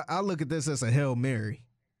I look at this as a Hail Mary.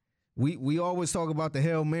 We always talk about the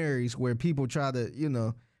Hail Marys where people try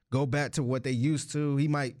to, go back to what they used to. He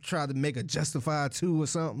might try to make a Justified 2 or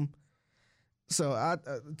something. So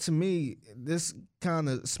to me, this kind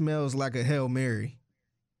of smells like a Hail Mary.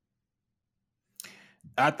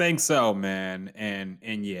 I think so, man.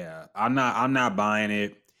 And yeah, I'm not buying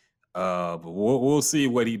it. But we'll see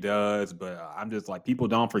what he does. But I'm just like, people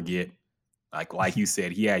don't forget. Like you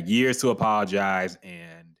said, he had years to apologize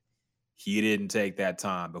and he didn't take that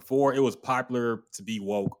time. Before it was popular to be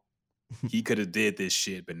woke, he could have did this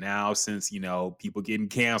shit. But now, since people getting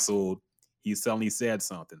canceled, he suddenly said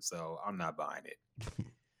something. So I'm not buying it.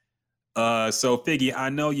 So Figgy, I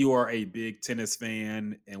know you are a big tennis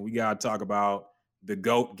fan, and we gotta talk about the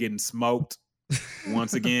GOAT getting smoked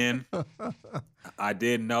once again. I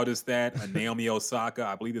did notice that Naomi Osaka,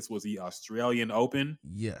 I believe this was the Australian Open.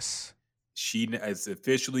 Yes. She has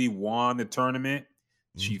officially won the tournament.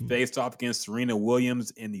 She faced off against Serena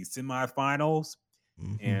Williams in the semifinals,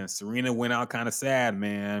 and Serena went out kind of sad,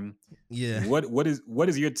 man. Yeah. What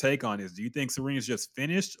is your take on this? Do you think Serena's just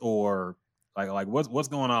finished, or like what's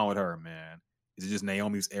going on with her, man? Is it just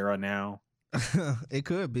Naomi's era now? It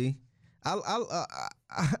could be.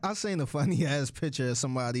 I seen a funny ass picture of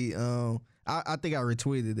somebody. I think I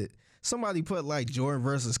retweeted it. Somebody put like Jordan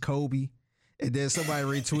versus Kobe, and then somebody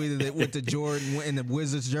retweeted it with the Jordan in the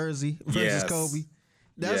Wizards jersey versus Kobe.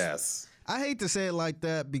 Yes. I hate to say it like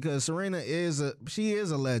that because Serena is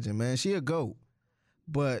a legend, man. She a GOAT,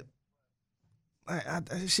 but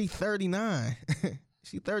she 39.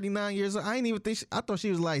 She 39 years old. I ain't even think I thought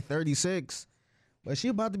she was like 36, but she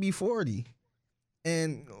about to be 40.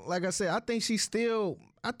 And like I said, I think she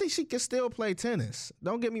can still play tennis.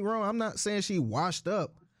 Don't get me wrong. I'm not saying she washed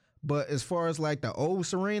up, but as far as like the old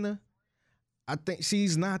Serena, I think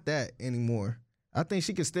she's not that anymore. I think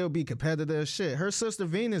she can still be competitive. Shit, her sister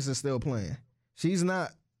Venus is still playing. She's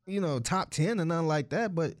not, top 10 or nothing like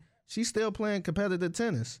that, but she's still playing competitive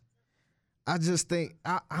tennis. I just think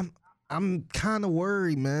I'm kind of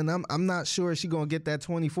worried, man. I'm not sure she's gonna get that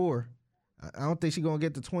 24. I don't think she's gonna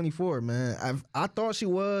get the 24, man. I thought she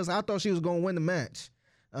was. I thought she was gonna win the match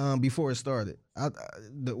before it started.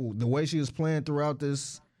 The way she was playing throughout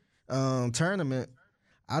this tournament,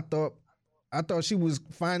 I thought she was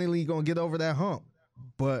finally gonna get over that hump.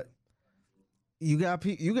 But you got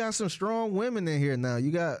some strong women in here now.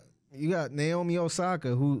 You got Naomi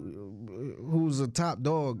Osaka, who's a top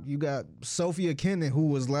dog. You got Sophia Kenin, who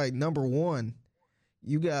was like number one.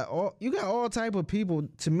 You got all type of people.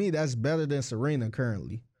 To me, that's better than Serena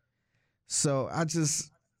currently. So I just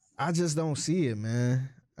don't see it, man.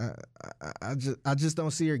 I just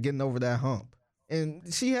don't see her getting over that hump. And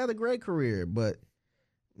she had a great career, but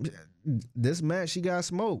this match she got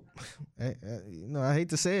smoked. I hate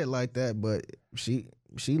to say it like that, but she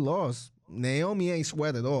lost. Naomi ain't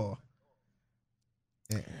sweat at all.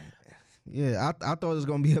 Yeah, I thought it was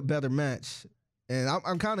gonna be a better match, and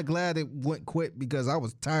I'm kind of glad it went quick because I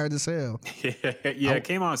was tired as hell. It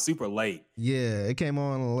came on super late. Yeah, it came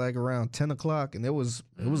on like around 10 o'clock, and it was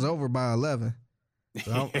over by 11.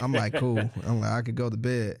 So I'm like, cool. I'm like, I could go to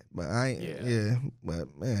bed, but I ain't. Yeah,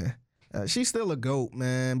 but man, she's still a GOAT,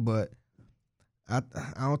 man. But I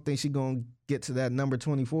don't think she's gonna get to that number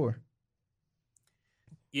 24.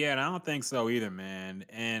 Yeah, and I don't think so either, man.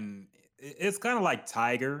 And it's kind of like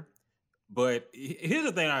Tiger, but here's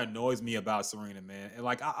the thing that annoys me about Serena, man. And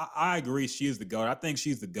like, I agree she's the GOAT. I think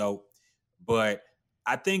she's the GOAT, but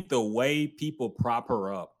I think the way people prop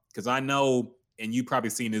her up, because I know, and you've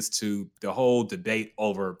probably seen this too, the whole debate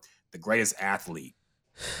over the greatest athlete.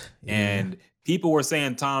 Yeah. And people were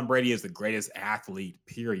saying Tom Brady is the greatest athlete,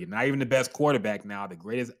 period. Not even the best quarterback now, the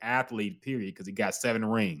greatest athlete, period, because he got 7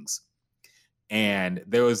 rings. And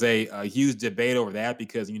there was a huge debate over that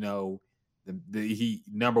because, he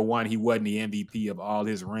number one, he wasn't the MVP of all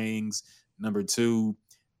his rings. Number two,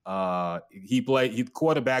 his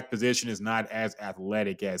quarterback position is not as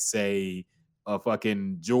athletic as, say, a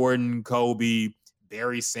fucking Jordan, Kobe,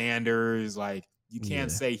 Barry Sanders. Like, you can't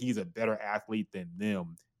say he's a better athlete than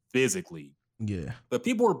them physically. Yeah. But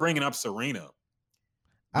people were bringing up Serena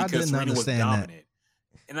because Serena was dominant.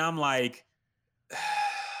 That. And I'm like,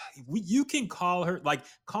 you can call her, like,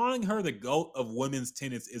 calling her the GOAT of women's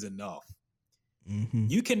tennis is enough. Mm-hmm.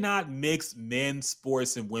 You cannot mix men's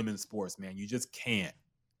sports and women's sports, man. You just can't.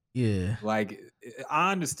 Yeah. Like,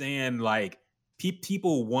 I understand, like,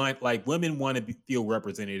 people want, like, women want to feel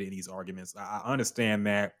represented in these arguments. I understand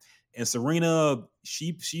that. And Serena,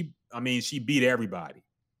 she beat everybody.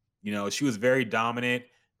 She was very dominant,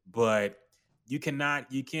 but you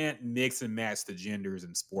can't mix and match the genders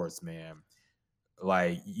in sports, man.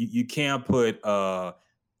 Like, you can't put Cheryl,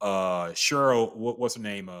 what's her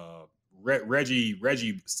name?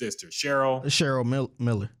 Reggie's sister, Cheryl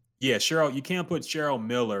Miller. Yeah, Cheryl. You can't put Cheryl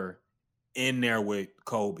Miller in there with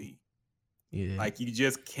Kobe. Yeah, like, you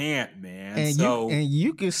just can't, man. And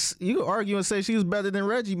you can argue and say she was better than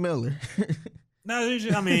Reggie Miller. No,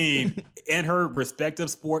 I mean, in her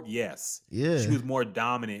respective sport, yes. Yeah, she was more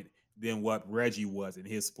dominant than what Reggie was in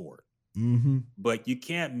his sport. Mm-hmm. But you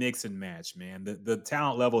can't mix and match, man. The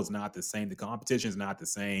talent level is not the same. The competition is not the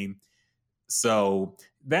same. So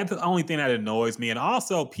that's the only thing that annoys me. And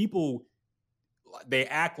also, people, they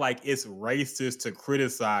act like it's racist to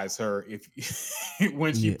criticize her if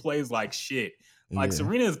when she plays like shit. Like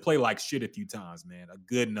Serena has played like shit a few times, man, a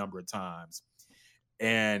good number of times.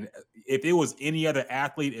 And if it was any other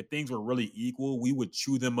athlete, if things were really equal, we would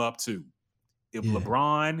chew them up too. If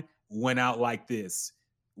LeBron went out like this,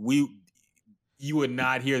 you would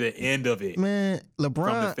not hear the end of it, man. LeBron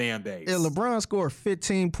from the fan base. If LeBron scored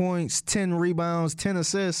 15 points, 10 rebounds, 10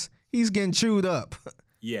 assists, he's getting chewed up.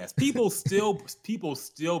 Yes, people still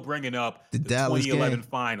bringing up the Dallas 2011 game.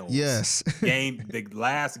 finals. Yes, the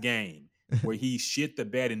last game where he shit the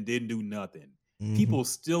bed and didn't do nothing. People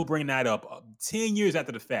still bring that up 10 years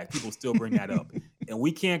after the fact. People still bring that up, and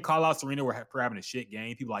we can't call out Serena for having a shit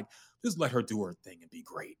game. People like, just let her do her thing and be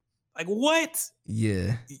great. Like, what?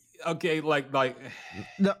 Yeah. Okay, like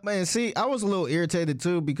no, man, see, I was a little irritated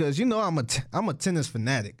too because I'm a tennis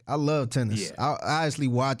fanatic. I love tennis. Yeah. I actually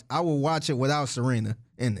I will watch it without Serena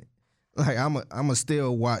in it. Like I'm a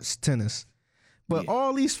still watch tennis. But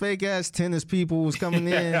all these fake ass tennis people was coming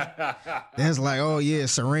in. It's like, oh yeah,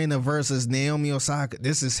 Serena versus Naomi Osaka.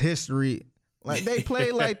 This is history. Like they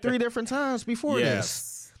played like 3 different times before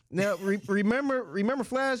this. Now remember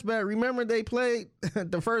flashback. Remember they played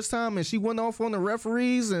the first time and she went off on the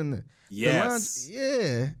referees and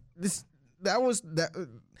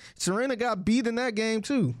Serena got beat in that game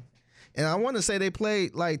too, and I want to say they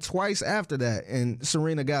played like twice after that and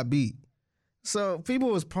Serena got beat. So people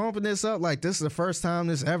was pumping this up like this is the first time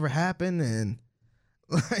this ever happened, and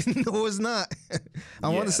like no, it's not. I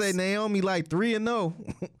want to say Naomi like 3-0.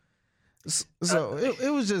 So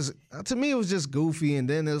it was just, to me, it was just goofy. And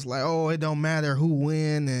then it's like, oh, it don't matter who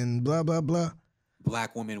win and blah, blah, blah.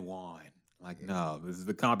 Black women won. Like, no, this is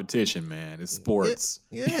the competition, man. It's sports.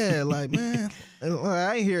 Like, man,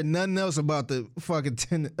 I ain't hear nothing else about the fucking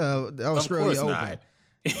the Australia Open. Not.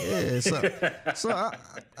 Yeah, so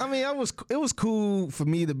I mean, it was cool for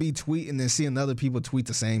me to be tweeting and seeing other people tweet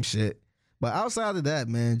the same shit. But outside of that,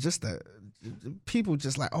 man, just people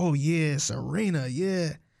just like, oh yeah, Serena,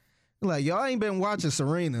 yeah. Like, y'all ain't been watching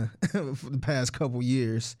Serena for the past couple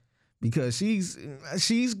years because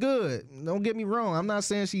she's good. Don't get me wrong. I'm not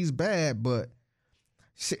saying she's bad, but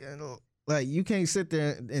like you can't sit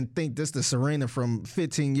there and think this the Serena from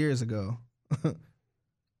 15 years ago.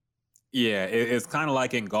 Yeah, it's kind of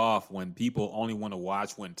like in golf when people only want to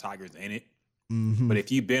watch when Tiger's in it. But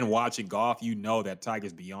if you've been watching golf, you know that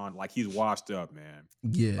Tiger's beyond, like he's washed up, man.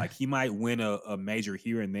 Yeah. Like he might win a major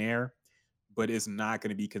here and there, but it's not going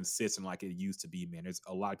to be consistent like it used to be, man. There's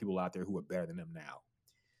a lot of people out there who are better than him now.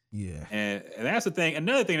 Yeah. And that's the thing.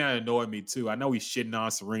 Another thing that annoyed me too, I know we shitting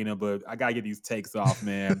on Serena, but I got to get these takes off,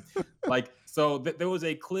 man. Like, so there was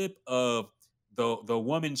a clip of the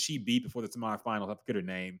woman she beat before the semifinals. I forget her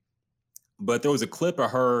name. But there was a clip of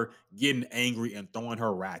her getting angry and throwing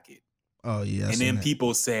her racket. Oh, yeah. And then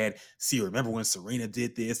people said, see, remember when Serena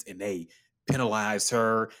did this and they penalized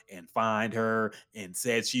her and fined her and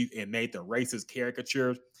said and made the racist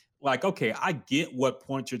caricature. Like, okay, I get what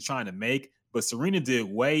point you're trying to make, but Serena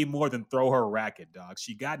did way more than throw her racket, dog.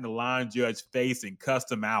 She got in the line judge's face and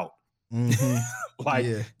cussed him out.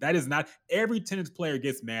 That is not, every tennis player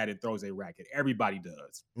gets mad and throws a racket. Everybody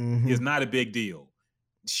does. It's not a big deal.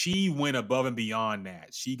 She went above and beyond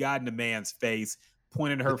that. She got in the man's face,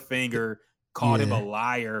 pointed her finger, called him a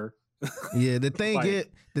liar. Yeah, the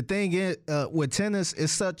thing is, with tennis,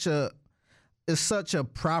 it's such a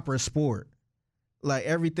proper sport. Like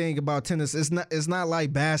everything about tennis, it's not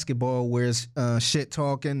like basketball where it's shit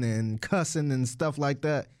talking and cussing and stuff like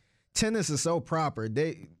that. Tennis is so proper.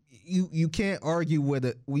 You can't argue with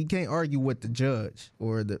it. We can't argue with the judge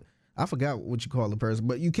or I forgot what you call the person,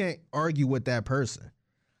 but you can't argue with that person.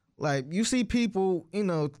 Like, you see people,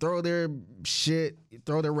 throw their shit,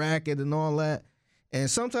 throw their racket and all that. And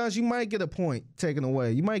sometimes you might get a point taken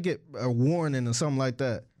away. You might get a warning or something like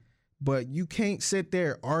that. But you can't sit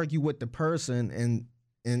there, argue with the person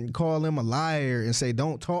and call them a liar and say,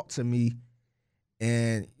 don't talk to me.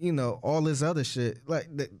 And, all this other shit. Like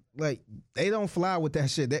they don't fly with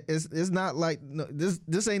that shit. It's not like,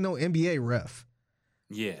 this ain't no NBA ref.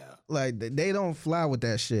 Yeah. Like, they don't fly with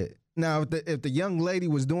that shit. Now, if the young lady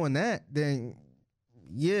was doing that, then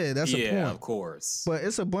yeah, that's a point. Yeah, of course. But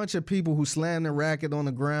it's a bunch of people who slam the racket on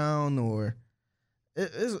the ground, or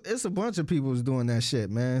it's a bunch of people who's doing that shit,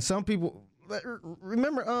 man. Some people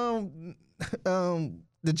remember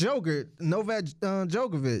the Joker, Novak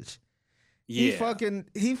Djokovic. Yeah,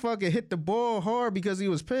 he fucking hit the ball hard because he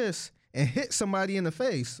was pissed and hit somebody in the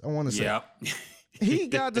face. I want to say, he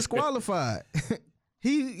got disqualified.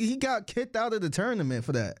 He got kicked out of the tournament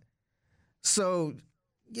for that. So,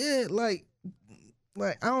 yeah, like,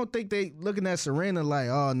 like I don't think they looking at Serena like,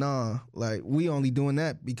 oh no, like we only doing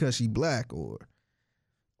that because she black or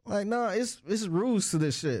like no, it's rules to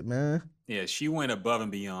this shit, man. Yeah, she went above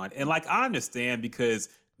and beyond. And like I understand because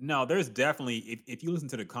no, there's definitely if you listen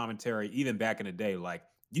to the commentary, even back in the day, like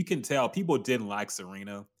you can tell people didn't like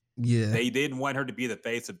Serena. Yeah. They didn't want her to be the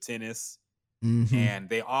face of tennis. Mm-hmm. And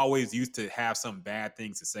they always used to have some bad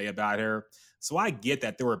things to say about her. So I get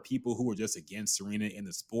that there were people who were just against Serena in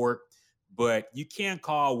the sport, but you can't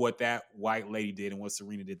call what that white lady did and what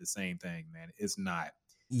Serena did the same thing, man. It's not.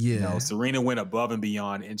 Yeah. You know, Serena went above and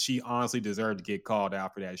beyond, and she honestly deserved to get called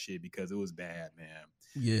out for that shit because it was bad, man.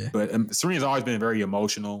 Yeah. But Serena's always been very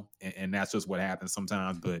emotional, and that's just what happens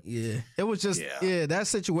sometimes. But yeah, it was just that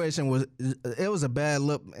situation was a bad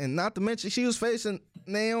look, and not to mention she was facing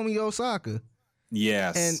Naomi Osaka.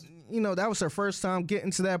 Yes, and you know that was her first time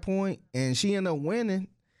getting to that point, and she ended up winning.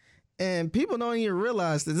 And people don't even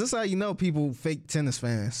realize that this is how you know people fake tennis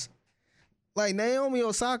fans. Like Naomi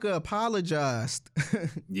Osaka apologized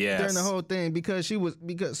during the whole thing because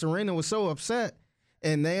Serena was so upset,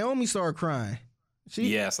 and Naomi started crying.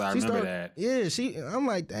 I remember that. Yeah, I'm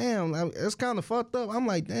like, damn, it's kind of fucked up. I'm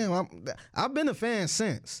like, damn, I've been a fan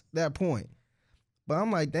since that point, but I'm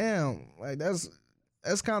like, damn, like that's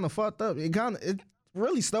kind of fucked up. It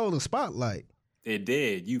really stole the spotlight. It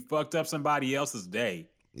did. You fucked up somebody else's day.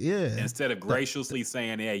 Yeah. Instead of graciously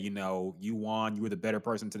saying, hey, you know, you won, you were the better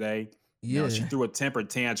person today. Yeah. You know, she threw a temper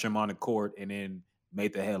tantrum on the court and then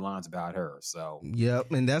made the headlines about her. So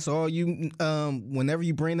yep, and that's all you. Whenever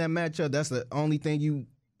you bring that match up, that's the only thing you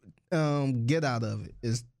get out of it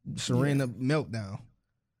is Serena meltdown.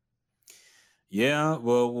 Yeah,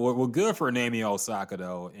 well, we're good for Naomi Osaka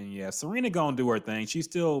though, and yeah, Serena gonna do her thing. She's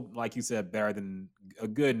still, like you said, better than a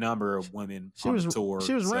good number of women on the tour.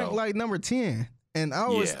 She was ranked like number 10, and I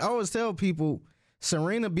always tell people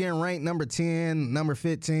Serena being ranked number 10, number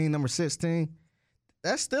 15, number 16.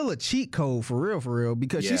 That's still a cheat code for real,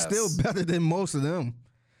 because she's still better than most of them.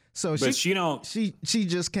 So she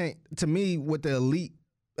just can't. To me, with the elite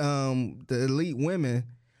women,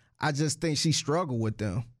 I just think she struggled with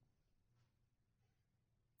them.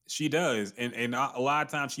 She does, and a lot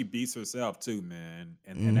of times she beats herself too, man,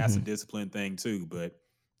 and that's a discipline thing too. But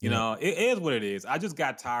you know, it is what it is. I just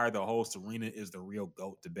got tired of the whole Serena is the real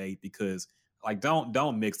GOAT debate because. Like,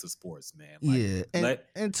 don't mix the sports, man. Like,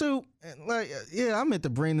 I meant to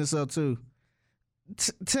bring this up too.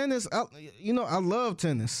 Tennis, I love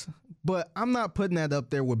tennis, but I'm not putting that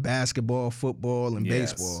up there with basketball, football, and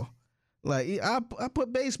baseball. Like, I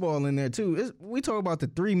put baseball in there too. We talk about the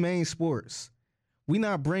three main sports. We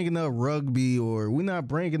not bringing up rugby, or we not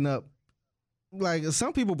bringing up, like,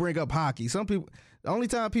 some people bring up hockey. The only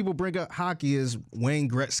time people bring up hockey is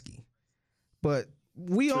Wayne Gretzky, but.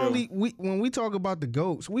 When we talk about the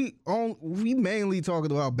GOATs, we mainly talk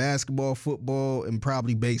about basketball, football, and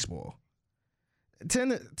probably baseball.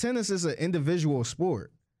 Tennis is an individual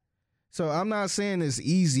sport. So I'm not saying it's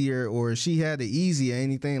easier or she had it easy or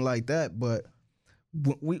anything like that, but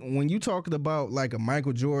when you talking about like a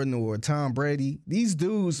Michael Jordan or a Tom Brady, these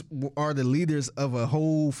dudes are the leaders of a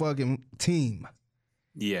whole fucking team.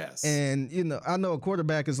 Yes. And, you know, I know a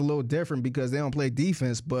quarterback is a little different because they don't play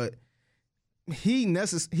defense, but he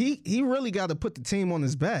really got to put the team on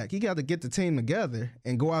his back. He got to get the team together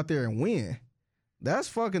and go out there and win. That's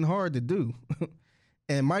fucking hard to do.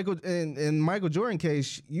 And Michael Jordan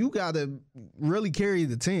case, you got to really carry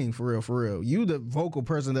the team for real. You the vocal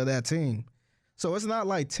person of that team. So it's not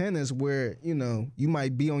like tennis where, you know, you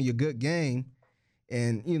might be on your good game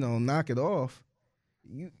and, you know, knock it off.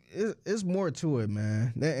 It's more to it,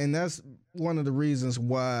 man. And that's one of the reasons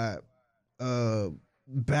why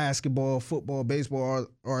basketball, football, baseball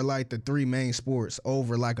are like the three main sports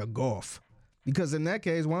over like a golf. Because in that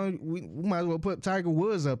case, we might as well put Tiger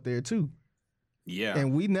Woods up there too. Yeah.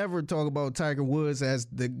 And we never talk about Tiger Woods as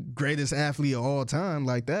the greatest athlete of all time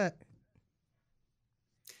like that.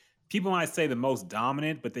 People might say the most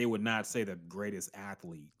dominant, but they would not say the greatest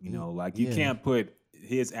athlete. You know, like you can't put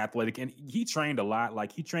his athletic, and he trained a lot.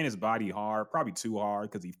 Like he trained his body hard, probably too hard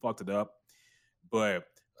because he fucked it up. But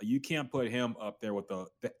you can't put him up there with the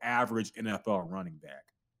average NFL running back.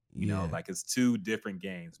 You know, like it's two different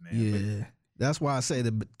games, man. Yeah. But that's why I say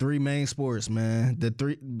the three main sports, man.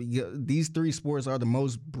 These three sports are the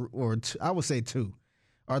most, I would say two,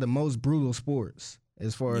 are the most brutal sports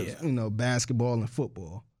as far as, you know, basketball and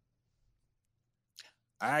football.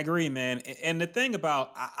 I agree, man. And the thing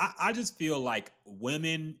about, I just feel like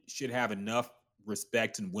women should have enough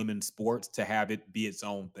respect in women's sports to have it be its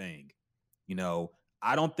own thing. You know,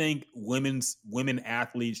 I don't think women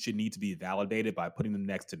athletes should need to be validated by putting them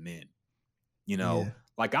next to men. You know,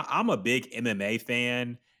 Like I'm a big MMA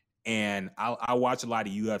fan, and I watch a lot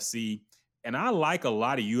of UFC, and I like a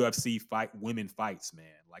lot of UFC women fights, man.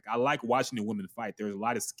 Like I like watching the women fight. There's a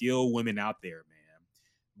lot of skilled women out there, man.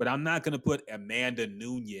 But I'm not gonna put Amanda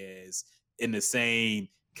Nunes in the same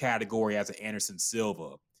category as an Anderson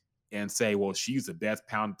Silva and say, well, she's the best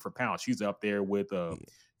pound for pound. She's up there with an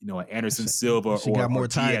Anderson Silva she got more or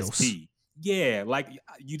titles. GSP. Yeah, like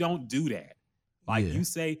you don't do that. Like you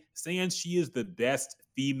saying she is the best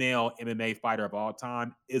female MMA fighter of all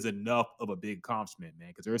time is enough of a big accomplishment, man,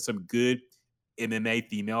 because there's some good MMA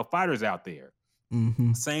female fighters out there.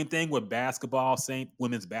 Mm-hmm. Same thing with basketball, same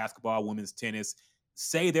women's basketball, women's tennis.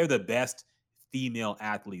 Say they're the best female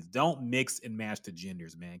athletes. Don't mix and match the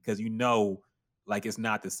genders, man, because like it's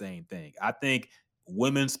not the same thing. I think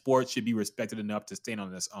women's sports should be respected enough to stand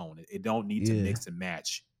on its own. It don't need to mix and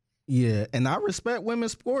match. Yeah, and I respect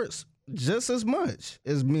women's sports just as much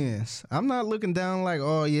as men's. I'm not looking down like,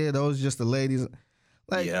 oh yeah, those just the ladies.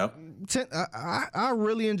 Like, I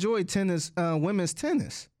really enjoy tennis, women's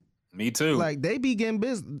tennis. Me too. Like they be getting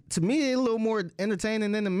busy. To me, they're a little more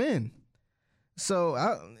entertaining than the men. So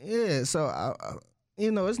it's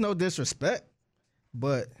no disrespect,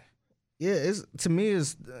 but yeah, it's to me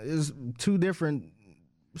is two different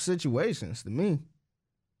situations to me.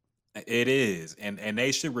 It is, and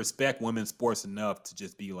they should respect women's sports enough to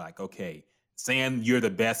just be like, okay, saying you're the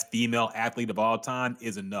best female athlete of all time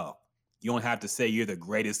is enough. You don't have to say you're the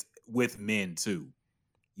greatest with men too.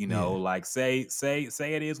 Like say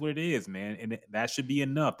it is what it is, man, and that should be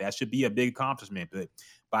enough. That should be a big accomplishment. But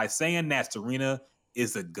by saying that Serena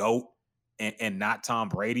is a GOAT and not Tom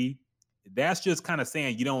Brady, that's just kind of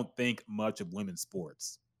saying you don't think much of women's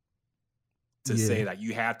sports. To say that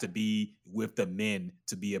you have to be with the men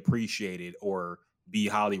to be appreciated or be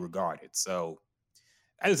highly regarded. So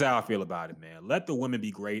that's how I feel about it, man. Let the women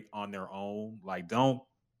be great on their own. Like, don't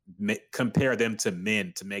compare them to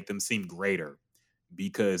men to make them seem greater,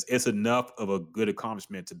 because it's enough of a good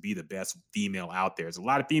accomplishment to be the best female out there. There's a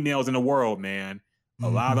lot of females in the world, man. A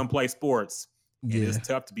lot of them play sports, and it's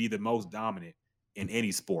tough to be the most dominant in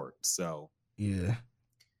any sport. So yeah.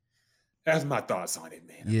 That's my thoughts on it,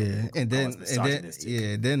 man. Yeah, and then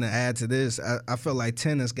to add to this, I feel like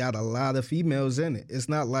tennis got a lot of females in it. It's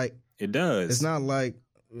not like it does. It's not like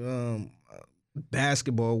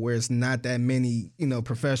basketball where it's not that many,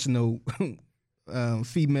 professional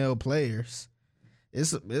female players.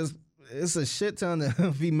 It's a shit ton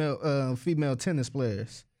of female tennis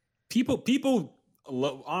players. People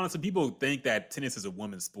honestly, people think that tennis is a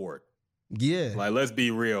women's sport. Yeah. Like, let's be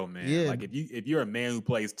real, man. Yeah. Like, if you're a man who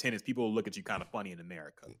plays tennis, people will look at you kind of funny in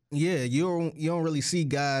America. Yeah, you don't really see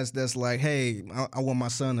guys that's like, hey, I want my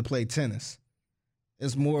son to play tennis.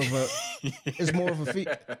 It's more of a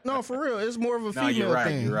no, for real. It's more of a female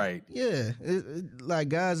thing. You're right. Yeah, like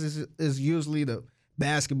guys is usually the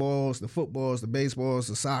basketballs, the footballs, the baseballs,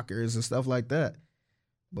 the soccers, and stuff like that.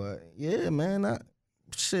 But yeah, man,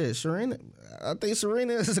 Serena. I think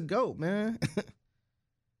Serena is a GOAT, man.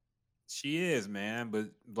 She is, man, but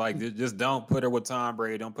like, just don't put her with Tom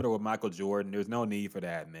Brady. Don't put her with Michael Jordan. There's no need for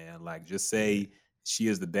that, man. Like, just say she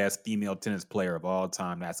is the best female tennis player of all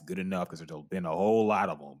time. That's good enough, because there's been a whole lot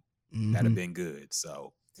of them that have been good.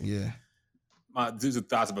 So yeah, these are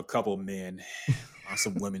thoughts of a couple of men on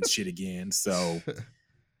some women's shit again. So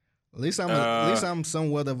at least I'm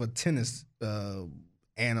somewhat of a tennis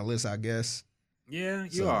analyst, I guess. Yeah,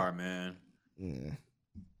 you are, man. Yeah.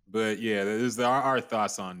 But yeah, this is our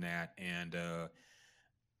thoughts on that. And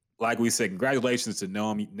like we said, congratulations to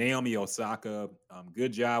Naomi Osaka.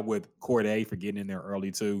 Good job with Corday for getting in there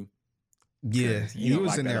early too. Yeah, he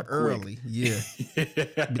was in there early. Yeah,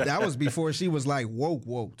 but that was before she was like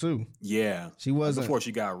woke too. Yeah, she wasn't before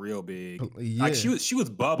she got real big. Yeah. Like she was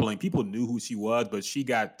bubbling. People knew who she was, but she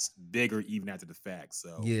got bigger even after the fact.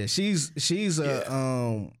 So yeah, she's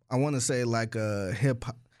I want to say like a hip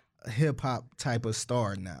hop type of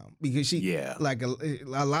star now, because she like a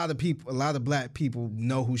lot of black people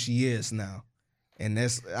know who she is now, and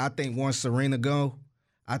that's, I think once Serena go,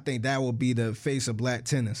 I think that will be the face of black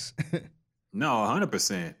tennis. No,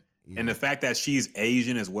 100%. Yeah. And the fact that she's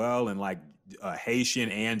Asian as well, and like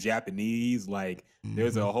Haitian and Japanese, like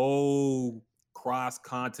there's a whole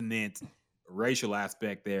cross-continent racial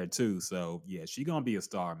aspect there too. So yeah, she gonna be a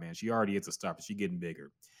star, man. She already is a star, but she's getting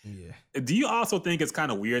bigger. Yeah. Do you also think it's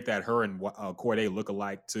kind of weird that her and Corday look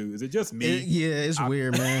alike too? Is it just me? It's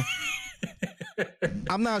weird, man.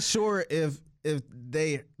 I'm not sure if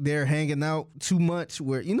they're hanging out too much,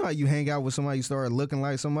 where how you hang out with somebody, you start looking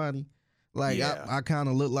like somebody. Like I kind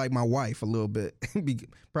of look like my wife a little bit.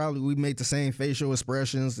 Probably we make the same facial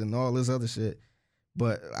expressions and all this other shit.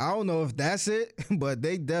 But I don't know if that's it, but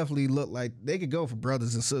they definitely look like they could go for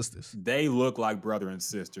brothers and sisters. They look like brother and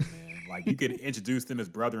sister, man. Like you could introduce them as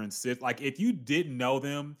brother and sister. Like if you didn't know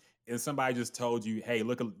them and somebody just told you, hey,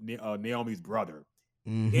 look at Naomi's brother.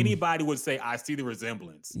 Mm-hmm. Anybody would say, I see the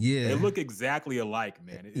resemblance. Yeah. They look exactly alike,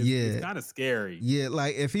 man. It's kind of scary. Yeah,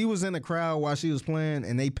 like if he was in the crowd while she was playing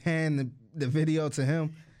and they panned the video to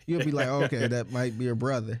him, you'll be like, okay, that might be her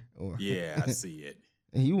brother. Or, yeah, I see it.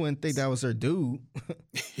 And you wouldn't think that was her dude.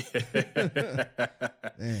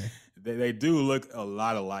 They do look a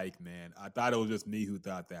lot alike, man. I thought it was just me who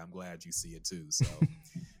thought that. I'm glad you see it too. So,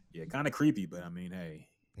 yeah, kind of creepy, but I mean, hey.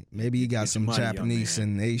 Maybe he got some Japanese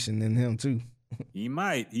and Asian in him too. He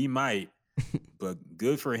might. But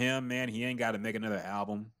good for him, man. He ain't got to make another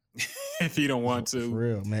album if he don't want to. For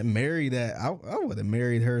real, man. Marry that. I would have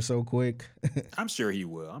married her so quick. I'm sure he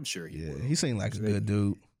will. Will. He seemed like a good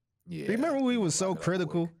dude. Yeah. Remember we was so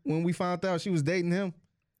critical when we found out she was dating him?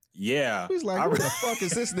 Yeah. He was like, who the fuck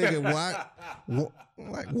is this nigga? Why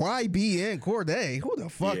YBN Cordae? Who the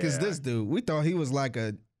fuck is this dude? We thought he was like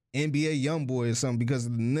a NBA young boy or something because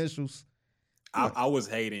of the initials. I was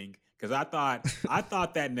hating because I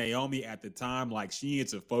thought that Naomi at the time, like she needed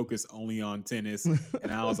to focus only on tennis.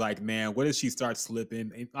 And I was like, man, what if she starts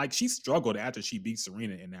slipping? And, like she struggled after she beat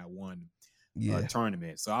Serena in that one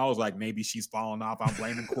tournament. So I was like, maybe she's falling off. I'm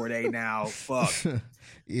blaming Cordae now. Fuck.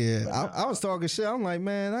 I was talking shit. I'm like,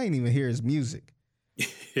 man, I ain't even hear his music.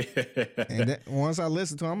 And once I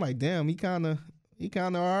listened to him, I'm like, damn, he kind of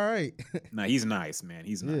all right. No, he's nice, man.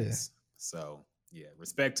 He's nice. So yeah,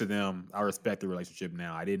 respect to them. I respect the relationship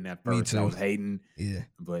now. I didn't at first. I was hating. Yeah,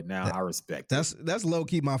 but now I respect. That's low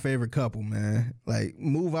key my favorite couple, man. Like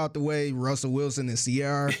move out the way, Russell Wilson and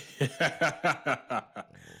Ciara.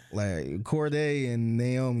 Like Cordae and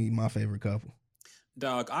Naomi, my favorite couple.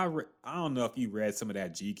 Dog, I don't know if you read some of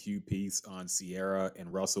that GQ piece on Ciara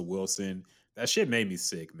and Russell Wilson. That shit made me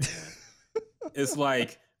sick, man. It's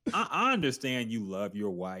like I understand you love your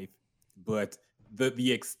wife, but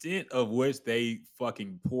the extent of which they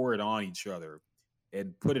fucking pour it on each other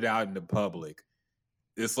and put it out in the public,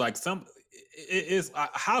 it's like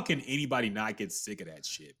how can anybody not get sick of that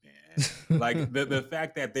shit, man? Like the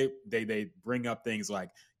fact that they bring up things like,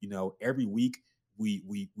 you know, every week we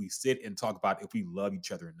sit and talk about if we love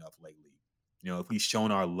each other enough lately. You know, if we've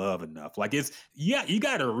shown our love enough. Like you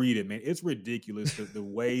got to read it, man. It's ridiculous the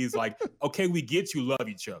ways like, okay, we get you love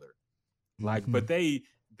each other. Like, but they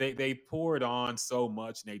pour it on so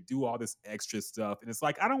much and they do all this extra stuff. And it's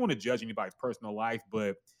like, I don't want to judge anybody's personal life,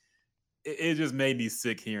 but it just made me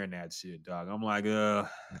sick hearing that shit, dog. I'm like,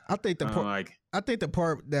 I think the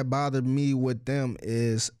part that bothered me with them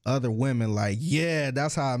is other women like, yeah,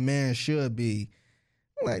 that's how a man should be.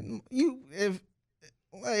 Like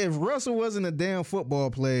if Russell wasn't a damn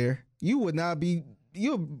football player, you'll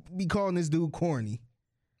be calling this dude corny.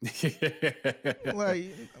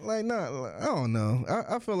 like no, I don't know.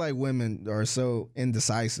 I feel like women are so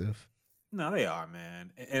indecisive. No, they are,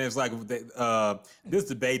 man. And it's like this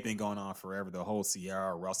debate been going on forever. The whole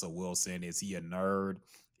Ciara, Russell Wilson, is he a nerd?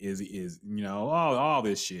 Is you know, all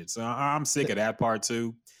this shit. So I'm sick of that part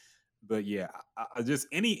too. But yeah, I just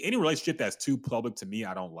any relationship that's too public to me,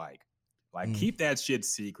 I don't like. Like keep that shit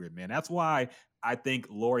secret, man. That's why I think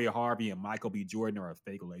Lori Harvey and Michael B. Jordan are a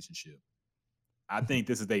fake relationship. I think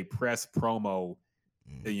this is a press promo,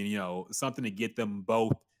 you know, something to get them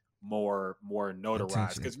both more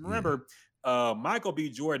notarized. Because remember, Michael B.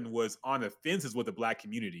 Jordan was on the fences with the black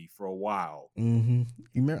community for a while. Mm-hmm.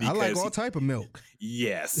 You remember, I like all type of milk.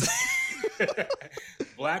 Yes.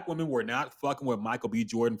 Black women were not fucking with Michael B.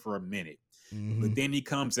 Jordan for a minute. Mm-hmm. But then he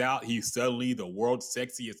comes out, he's suddenly the world's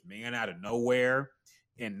sexiest man out of nowhere.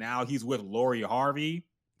 And now he's with Lori Harvey.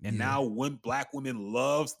 And now when black women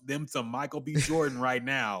loves them some Michael B. Jordan right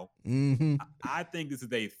now. Mm-hmm. I think this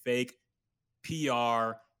is a fake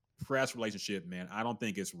PR press relationship, man. I don't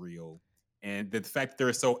think it's real. And the fact that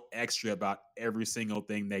they're so extra about every single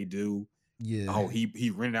thing they do. Yeah. Oh, he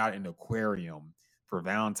rented out an aquarium for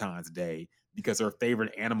Valentine's Day because her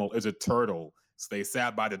favorite animal is a turtle. So they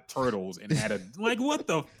sat by the turtles and had like, what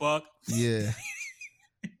the fuck? Yeah.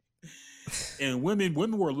 And women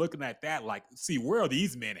were looking at that like, see, where are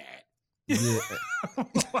these men at? Yeah.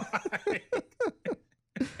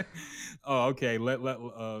 Oh, okay. Let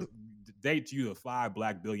date you the 5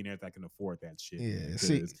 black billionaires that can afford that shit. Yeah.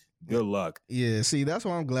 See, good luck. Yeah. See, that's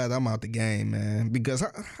why I'm glad I'm out the game, man. Because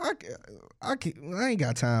I ain't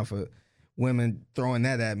got time for women throwing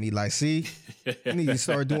that at me. Like, see, you need to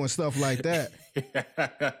start doing stuff like that.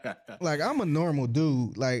 Like, I'm a normal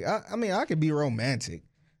dude. Like, I mean, I could be romantic,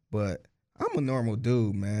 but I'm a normal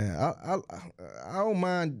dude, man. I don't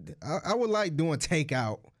mind. I would like doing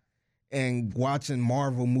takeout and watching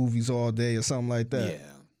Marvel movies all day or something like that. Yeah.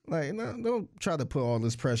 Like, no, don't try to put all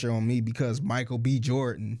this pressure on me because Michael B.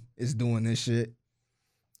 Jordan is doing this shit.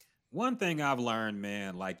 One thing I've learned,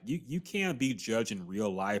 man, like you can't be judging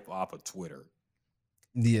real life off of Twitter.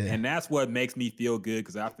 Yeah. And that's what makes me feel good,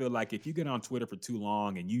 because I feel like if you get on Twitter for too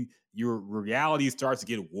long and your reality starts to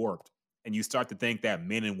get warped and you start to think that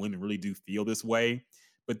men and women really do feel this way.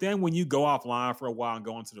 But then when you go offline for a while and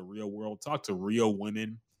go into the real world, talk to real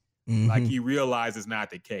women, like you realize it's not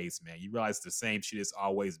the case, man. You realize the same shit it's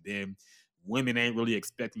always been. Women ain't really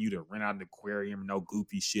expecting you to rent out an aquarium, no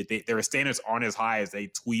goofy shit. Their standards aren't as high as they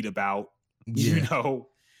tweet about, you know?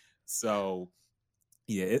 So,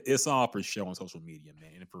 yeah, it's all for show on social media,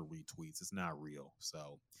 man, and for retweets. It's not real.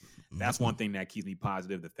 So that's one thing that keeps me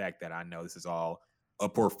positive, the fact that I know this is all a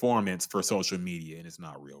performance for social media and it's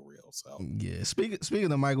not real. So yeah,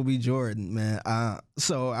 speaking of Michael B. Jordan, man,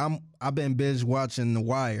 I've been binge watching The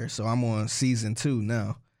Wire, so I'm on season 2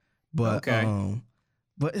 now. But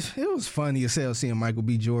but it was funny as hell seeing Michael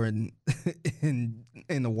B. Jordan in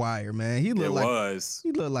The Wire, man. He looked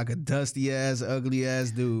like a dusty ass, ugly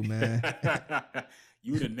ass dude, man.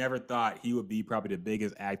 You would have never thought he would be probably the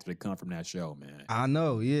biggest actor to come from that show, man. I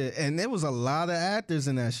know, yeah. And there was a lot of actors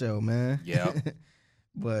in that show, man. Yeah.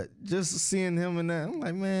 But just seeing him in that, I'm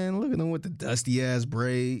like, man, look at him with the dusty ass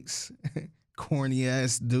braids, corny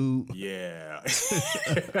ass dude. Yeah.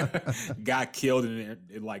 Got killed and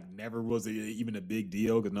it like never was even a big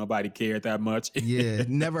deal because nobody cared that much. Yeah,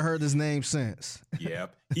 never heard his name since.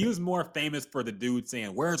 Yep. He was more famous for the dude saying,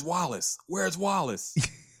 "Where's Wallace? Where's Wallace?"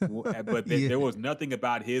 But there was nothing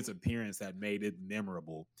about his appearance that made it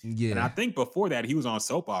memorable. Yeah. And I think before that, he was on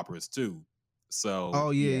soap operas too. So. Oh,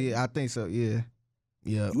 yeah, I think so, yeah.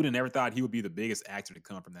 Yeah. You would have never thought he would be the biggest actor to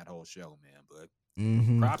come from that whole show, man. But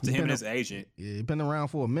props to him and his agent. Yeah, he's been around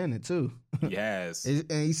for a minute, too. He has. And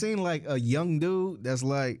he seemed like a young dude that's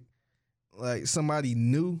like somebody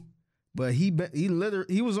new, but he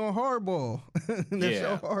was on Hardball. That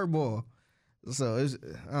show Hardball. So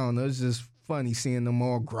I don't know, it's just funny seeing them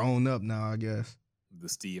all grown up now, I guess. The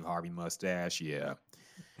Steve Harvey mustache, yeah.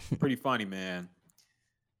 Pretty funny, man.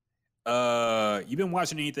 You been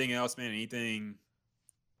watching anything else, man? Anything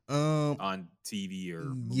on TV or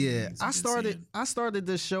movies? Yeah, I started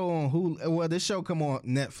this show on Hulu. Well, this show come on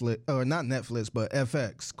Netflix, or not Netflix, but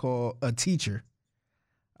FX, called A Teacher.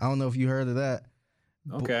 I don't know if you heard of that.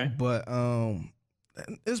 Okay. But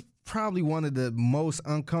it's probably one of the most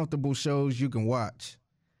uncomfortable shows you can watch,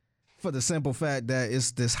 for the simple fact that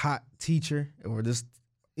it's this hot teacher, or this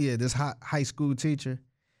hot high school teacher,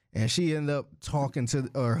 and she ended up talking to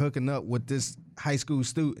or hooking up with this high school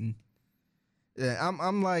student. Yeah,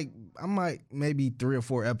 I'm like maybe 3 or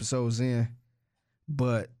 4 episodes in,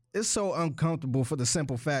 but it's so uncomfortable for the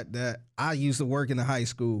simple fact that I used to work in a high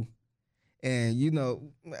school, and you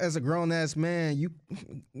know, as a grown ass man,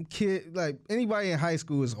 like anybody in high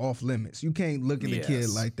school is off limits. You can't look at a kid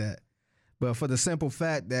like that. But for the simple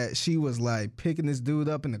fact that she was like picking this dude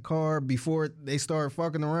up in the car before they started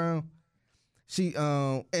fucking around, she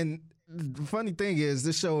and the funny thing is,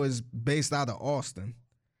 this show is based out of Austin.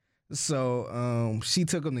 So she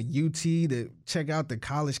took him to UT to check out the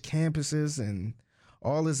college campuses and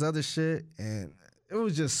all this other shit. And it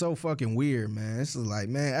was just so fucking weird, man. It's just like,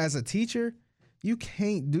 man, as a teacher, you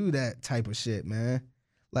can't do that type of shit, man.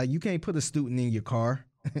 Like, you can't put a student in your car.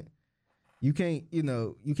 You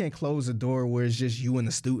can't close the door where it's just you and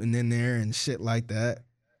the student in there and shit like that.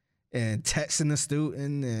 And texting the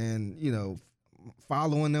student and, you know,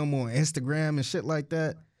 following them on Instagram and shit like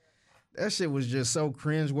that. That shit was just so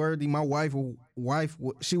cringeworthy. My wife,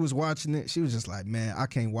 she was watching it. She was just like, man, I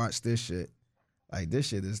can't watch this shit. Like, this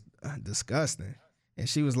shit is disgusting. And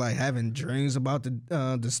she was like having dreams about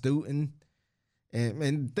the student. And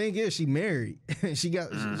the thing is, she married. she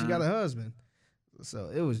got a husband.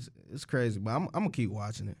 So it's crazy. But I'm gonna keep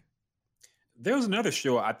watching it. There was another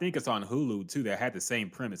show, I think it's on Hulu too, that had the same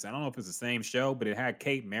premise. I don't know if it's the same show, but it had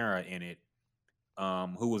Kate Mara in it,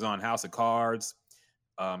 who was on House of Cards.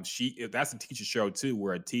 That's a teacher show too,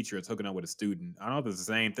 where a teacher is hooking up with a student. I don't know if it's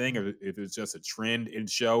the same thing or if it's just a trend in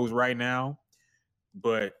shows right now,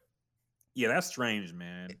 but yeah, that's strange,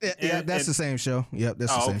 man. Yeah, that's the same show. Yep,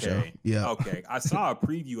 that's the same show. Yeah. Okay. I saw a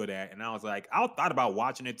preview of that and I was like, I thought about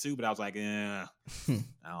watching it too, but I was like, I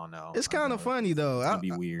don't know. It's kind of funny though. It'd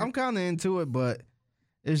be weird. I'm kind of into it, but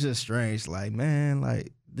it's just strange. Like, man,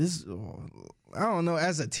 like this, I don't know.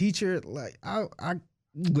 As a teacher, like I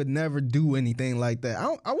would never do anything like that.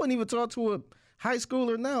 I wouldn't even talk to a high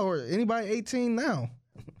schooler now or anybody 18 now.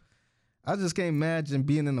 I just can't imagine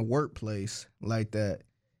being in a workplace like that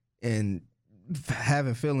and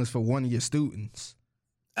having feelings for one of your students.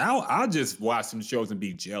 I'll just watch some shows and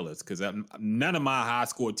be jealous because none of my high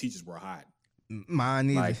school teachers were hot.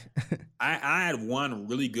 Mine either. Like, I had one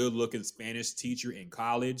really good looking Spanish teacher in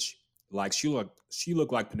college. Like she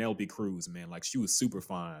looked like Penelope Cruz, man. Like she was super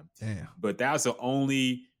fine. Damn. But that was the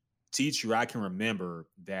only teacher I can remember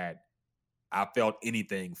that I felt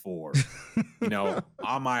anything for. You know,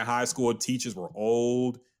 all my high school teachers were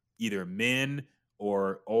old, either men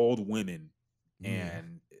or old women.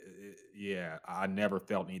 And yeah, I never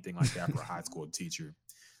felt anything like that for a high school teacher.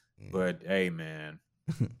 But hey, man,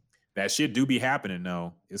 that shit do be happening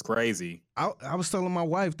though. It's crazy. I was telling my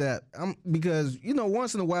wife that because, you know,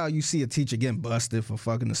 once in a while you see a teacher getting busted for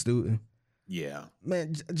fucking a student. Yeah.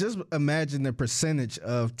 Man, just imagine the percentage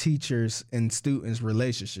of teachers and students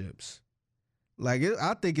relationships. Like,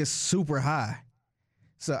 I think it's super high.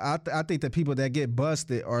 So I think the people that get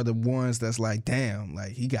busted are the ones that's like, damn,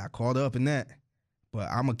 like he got caught up in that. But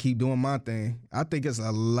I'm going to keep doing my thing. I think it's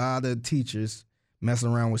a lot of teachers messing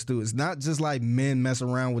around with students. Not just like men messing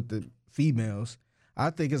around with the females. I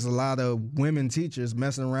think it's a lot of women teachers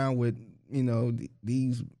messing around with, you know,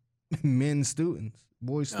 these men students,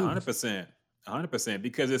 boy students. 100%.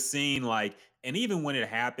 Because it's seen like, and even when it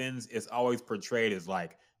happens, it's always portrayed as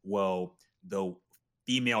like, well, the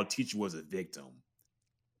female teacher was a victim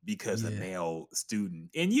because the male student.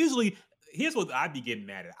 And usually, here's what I'd be getting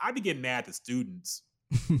mad at. I'd be getting mad at the students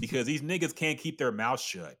because these niggas can't keep their mouth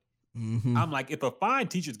shut. Mm-hmm. I'm like, if a fine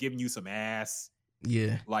teacher's giving you some ass,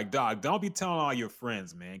 like, dog, don't be telling all your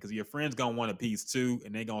friends, man, because your friends gonna want a piece too,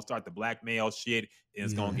 and they gonna start the blackmail shit, and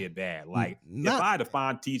it's gonna get bad. Like, if I had a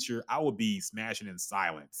fine teacher, I would be smashing in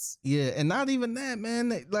silence. Yeah, and not even that,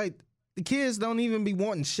 man. Like, the kids don't even be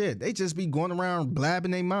wanting shit. They just be going around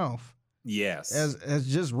blabbing their mouth. Yes. As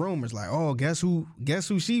just rumors, like, oh, guess who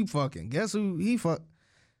she fucking? Guess who he fuck?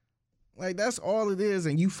 Like, that's all it is,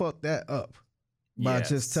 and you fucked that up by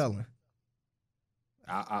just telling.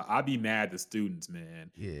 I'd be mad at the students,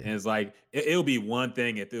 man. Yeah. And it's like, it'll be one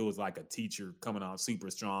thing if it was like a teacher coming on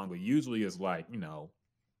super strong, but usually it's like, you know,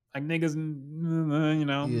 like niggas, you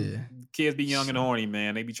know, kids be young and horny,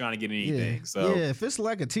 man. They be trying to get anything. Yeah. So yeah, if it's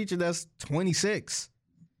like a teacher that's 26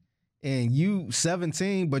 and you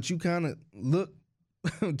 17, but you kind of look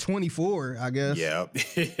 24, I guess. Yeah.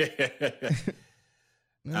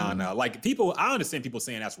 I don't know. Like, I understand people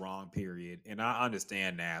saying that's wrong, period. And I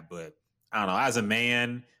understand that, but I don't know. As a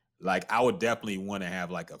man, like, I would definitely want to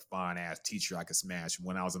have like a fine ass teacher I could smash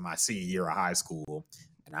when I was in my senior year of high school,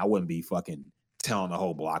 and I wouldn't be fucking telling the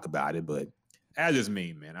whole block about it. But that's just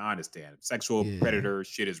me, man. I understand. Sexual predator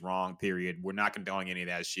shit is wrong, period. We're not condoning any of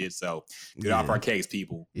that shit. So get off our case,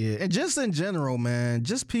 people. Yeah, and just in general, man,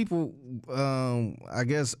 just people, I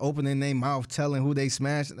guess, opening their mouth, telling who they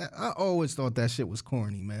smashed. I always thought that shit was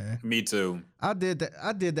corny, man. Me too. I did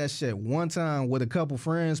that shit one time with a couple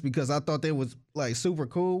friends because I thought they was like super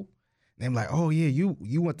cool. And they're like, oh yeah,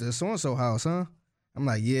 you went to so-and-so house, huh? I'm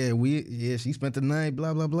like, yeah, she spent the night,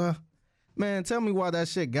 blah, blah, blah. Man, tell me why that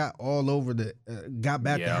shit got all over got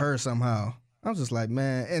back to her somehow. I was just like,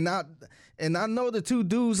 man, and I know the two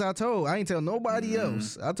dudes I told. I ain't tell nobody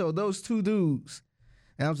else. I told those two dudes.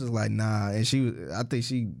 And I was just like, nah. And she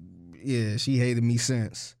hated me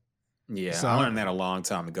since. Yeah, so I learned that a long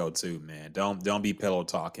time ago too, man. Don't be pillow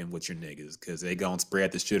talking with your niggas because they gonna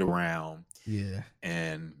spread the shit around. Yeah.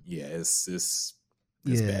 And it's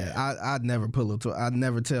bad. I'd never pillow talk. I'd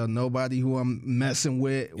never tell nobody who I'm messing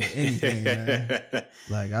with or anything, man.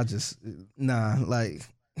 Like, I just, like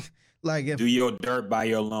if do your dirt by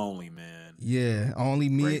your lonely, man. Yeah, only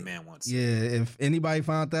me. Great man once. Yeah, if anybody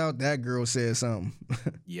found out, that girl said something.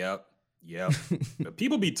 Yep. But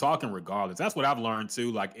people be talking regardless. That's what I've learned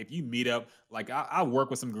too. Like, if you meet up, like I work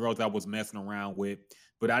with some girls I was messing around with,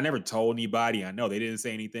 but I never told anybody. I know they didn't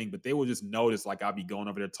say anything, but they will just notice, like, I'll be going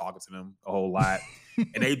over there talking to them a whole lot.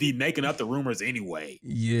 And they'd be making up the rumors anyway.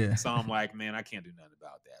 Yeah. So I'm like, man, I can't do nothing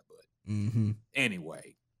about that. But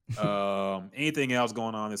anyway, anything else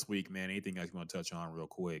going on this week, man? Anything else you want to touch on real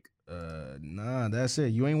quick? Nah, that's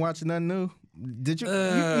it. You ain't watching nothing new? Did you?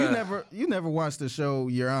 You never watched the show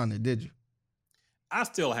Your Honor, did you? I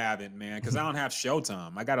still haven't, man, because I don't have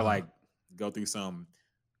Showtime. I gotta like go through some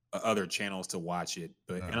other channels to watch it,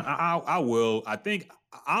 but and I will. I think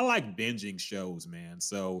I like binging shows, man.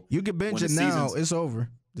 So you can binge it now. It's over.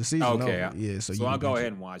 The season over. Yeah, so I'll go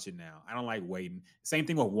ahead and watch it now. I don't like waiting. Same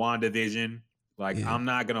thing with WandaVision. Like, I'm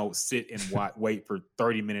not gonna sit and wait for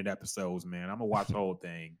 30-minute episodes, man. I'm gonna watch the whole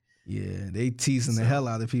thing. Yeah, they teasing the hell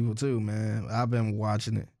out of people too, man. I've been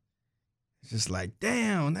watching it. It's just like,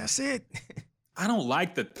 damn, that's it. I don't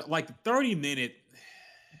like the 30-minute.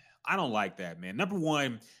 I don't like that, man. Number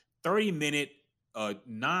one, 30-minute,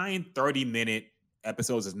 9 30-minute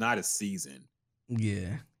episodes is not a season.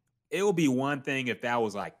 Yeah. It would be one thing if that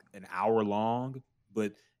was like an hour long,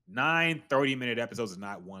 but 9 30-minute episodes is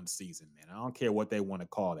not one season, man. I don't care what they want to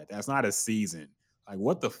call that. That's not a season. Like,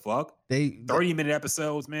 what the fuck? 30-minute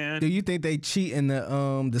episodes, man. Do you think they cheat in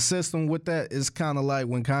the system with that? It's kind of like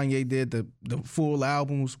when Kanye did the full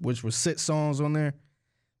albums, which were 6 songs on there.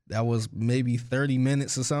 That was maybe 30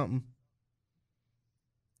 minutes or something.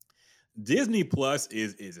 Disney Plus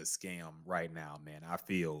is a scam right now, man.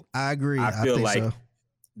 I agree. I feel like so.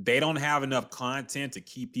 They don't have enough content to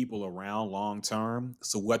keep people around long term.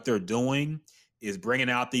 So what they're doing is bringing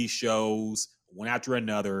out these shows one after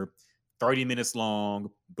another, 30 minutes long,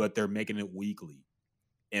 but they're making it weekly.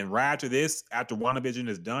 And right after this, after WandaVision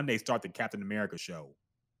is done, they start the Captain America show.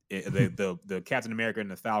 The Captain America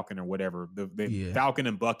and the Falcon or whatever. The Falcon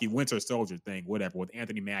and Bucky Winter Soldier thing, whatever, with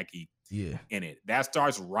Anthony Mackie in it. That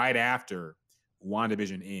starts right after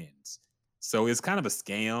WandaVision ends. So it's kind of a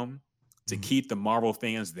scam to keep the Marvel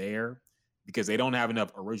fans there because they don't have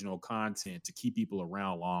enough original content to keep people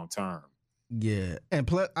around long term. Yeah, and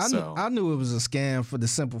plus, I knew it was a scam for the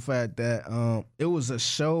simple fact that it was a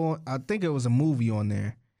show. I think it was a movie on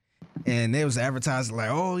there, and they was advertising like,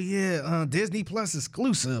 "Oh yeah, Disney Plus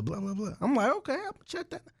exclusive." Blah blah blah. I'm like, okay, I'll check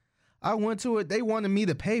that. I went to it. They wanted me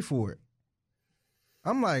to pay for it.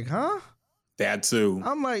 I'm like, huh? That too.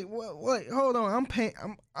 I'm like, wait, hold on. I'm paying.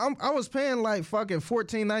 I was paying like fucking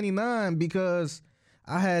 $14.99 because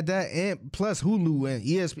I had that and plus Hulu and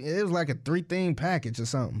ESPN. It was like a 3-thing package or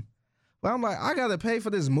something. But I'm like, I gotta pay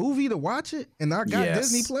for this movie to watch it, and I got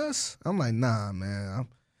Disney Plus. I'm like, nah, man,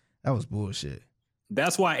 that was bullshit.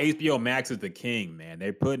 That's why HBO Max is the king, man.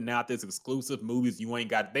 They're putting out this exclusive movies you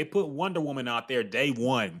ain't got. They put Wonder Woman out there day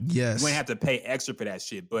one. Yes, you ain't have to pay extra for that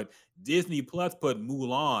shit. But Disney Plus put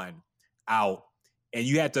Mulan out, and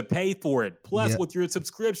you had to pay for it. Plus, with your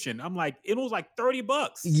subscription, I'm like, it was like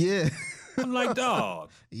 $30. Yeah. I'm like, dog.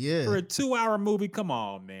 Yeah. For a 2-hour movie, come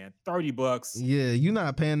on, man. $30. Yeah, you're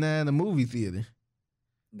not paying that in the movie theater.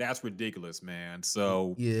 That's ridiculous, man.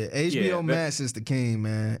 So yeah, HBO Max is the king,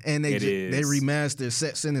 man. And they remastered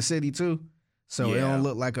Sex in the City too. So it don't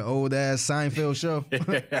look like an old ass Seinfeld show.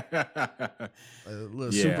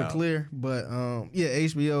 Look super clear. But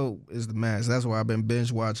HBO is the max. That's why I've been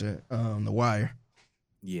binge watching The Wire.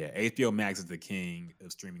 Yeah, HBO Max is the king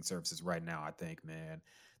of streaming services right now, I think, man.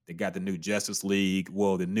 They got the new Justice League,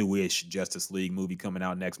 the newish Justice League movie coming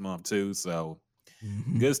out next month too. So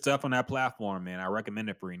good stuff on that platform, man. I recommend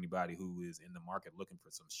it for anybody who is in the market looking for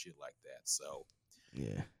some shit like that. So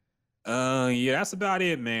that's about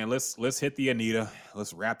it, man. Let's hit the Anita.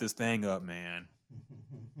 Let's wrap this thing up, man.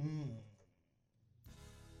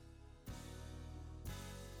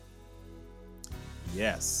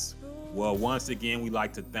 Yes. Well, once again, we'd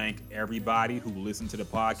like to thank everybody who listened to the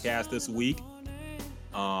podcast this week.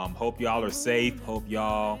 Hope y'all are safe. Hope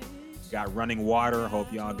y'all got running water.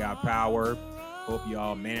 Hope y'all got power. Hope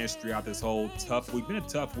y'all managed throughout this whole tough week. Been a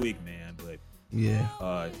tough week, man. But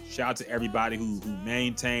shout out to everybody who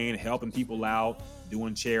maintained helping people out,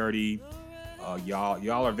 doing charity.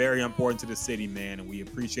 Y'all are very important to the city, man, and we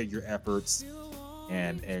appreciate your efforts.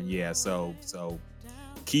 So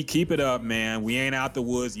keep it up, man. We ain't out the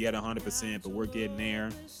woods yet 100%, but we're getting there.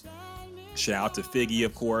 Shout out to Figgy,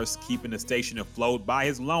 of course, keeping the station afloat by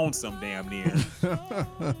his lonesome damn near.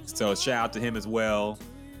 So shout out to him as well.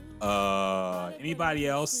 Anybody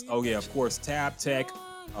else? Oh yeah, of course, Tab Tech,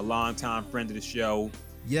 a longtime friend of the show.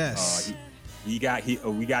 Yes. We got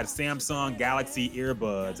Samsung Galaxy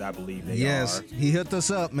earbuds, I believe they are. Yes, he hooked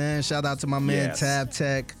us up, man. Shout out to my man Tab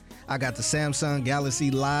Tech. I got the Samsung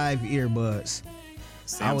Galaxy Live earbuds.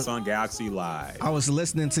 Samsung Galaxy Live. I was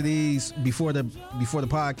listening to these before the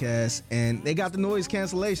podcast, and they got the noise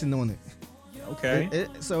cancellation on it. Okay.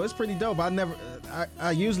 So it's pretty dope.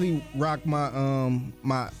 I usually rock my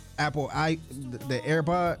my Apple the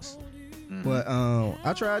AirPods, but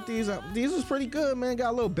I tried these. These was pretty good, man. Got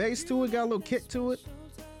a little bass to it, got a little kick to it.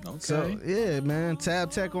 Okay. So yeah, man.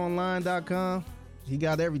 TabTechOnline.com. He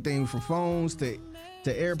got everything from phones to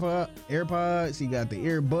AirPods. He got the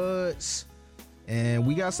earbuds. And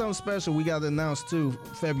we got something special we got to announce too,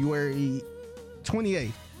 February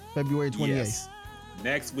 28th. Yes.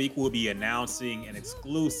 Next week, we'll be announcing an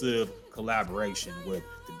exclusive collaboration with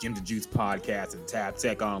the Jim the Juice podcast and Tab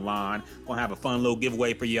Tech Online. Gonna have a fun little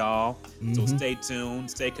giveaway for y'all. So stay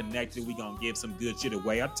tuned, stay connected. We gonna give some good shit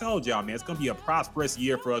away. I told y'all, man, it's gonna be a prosperous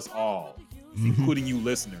year for us all, including you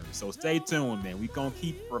listeners. So stay tuned, man. We gonna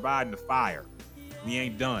keep providing the fire. We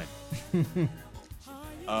ain't done.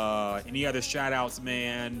 Any other shout outs,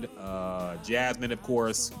 man? Jasmine, of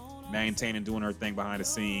course, maintaining, doing her thing behind the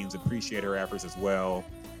scenes. Appreciate her efforts as well.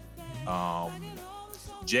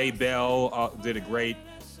 Jay Bell did a great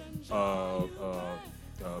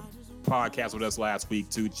podcast with us last week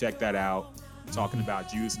too. Check that out. Talking about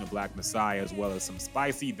Judas and the Black Messiah, as well as some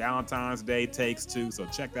spicy Valentine's Day takes too. So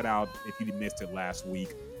check that out if you missed it last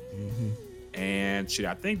week. And shit,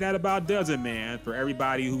 I think that about does it, man. For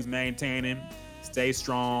everybody who's maintaining, stay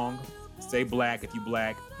strong, stay black if you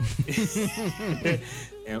black,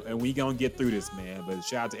 and we gonna get through this, man. But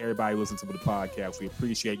shout out to everybody listening to the podcast. We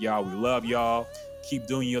appreciate y'all. We love y'all. Keep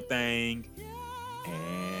doing your thing,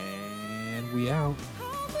 and we out.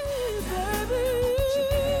 Baby.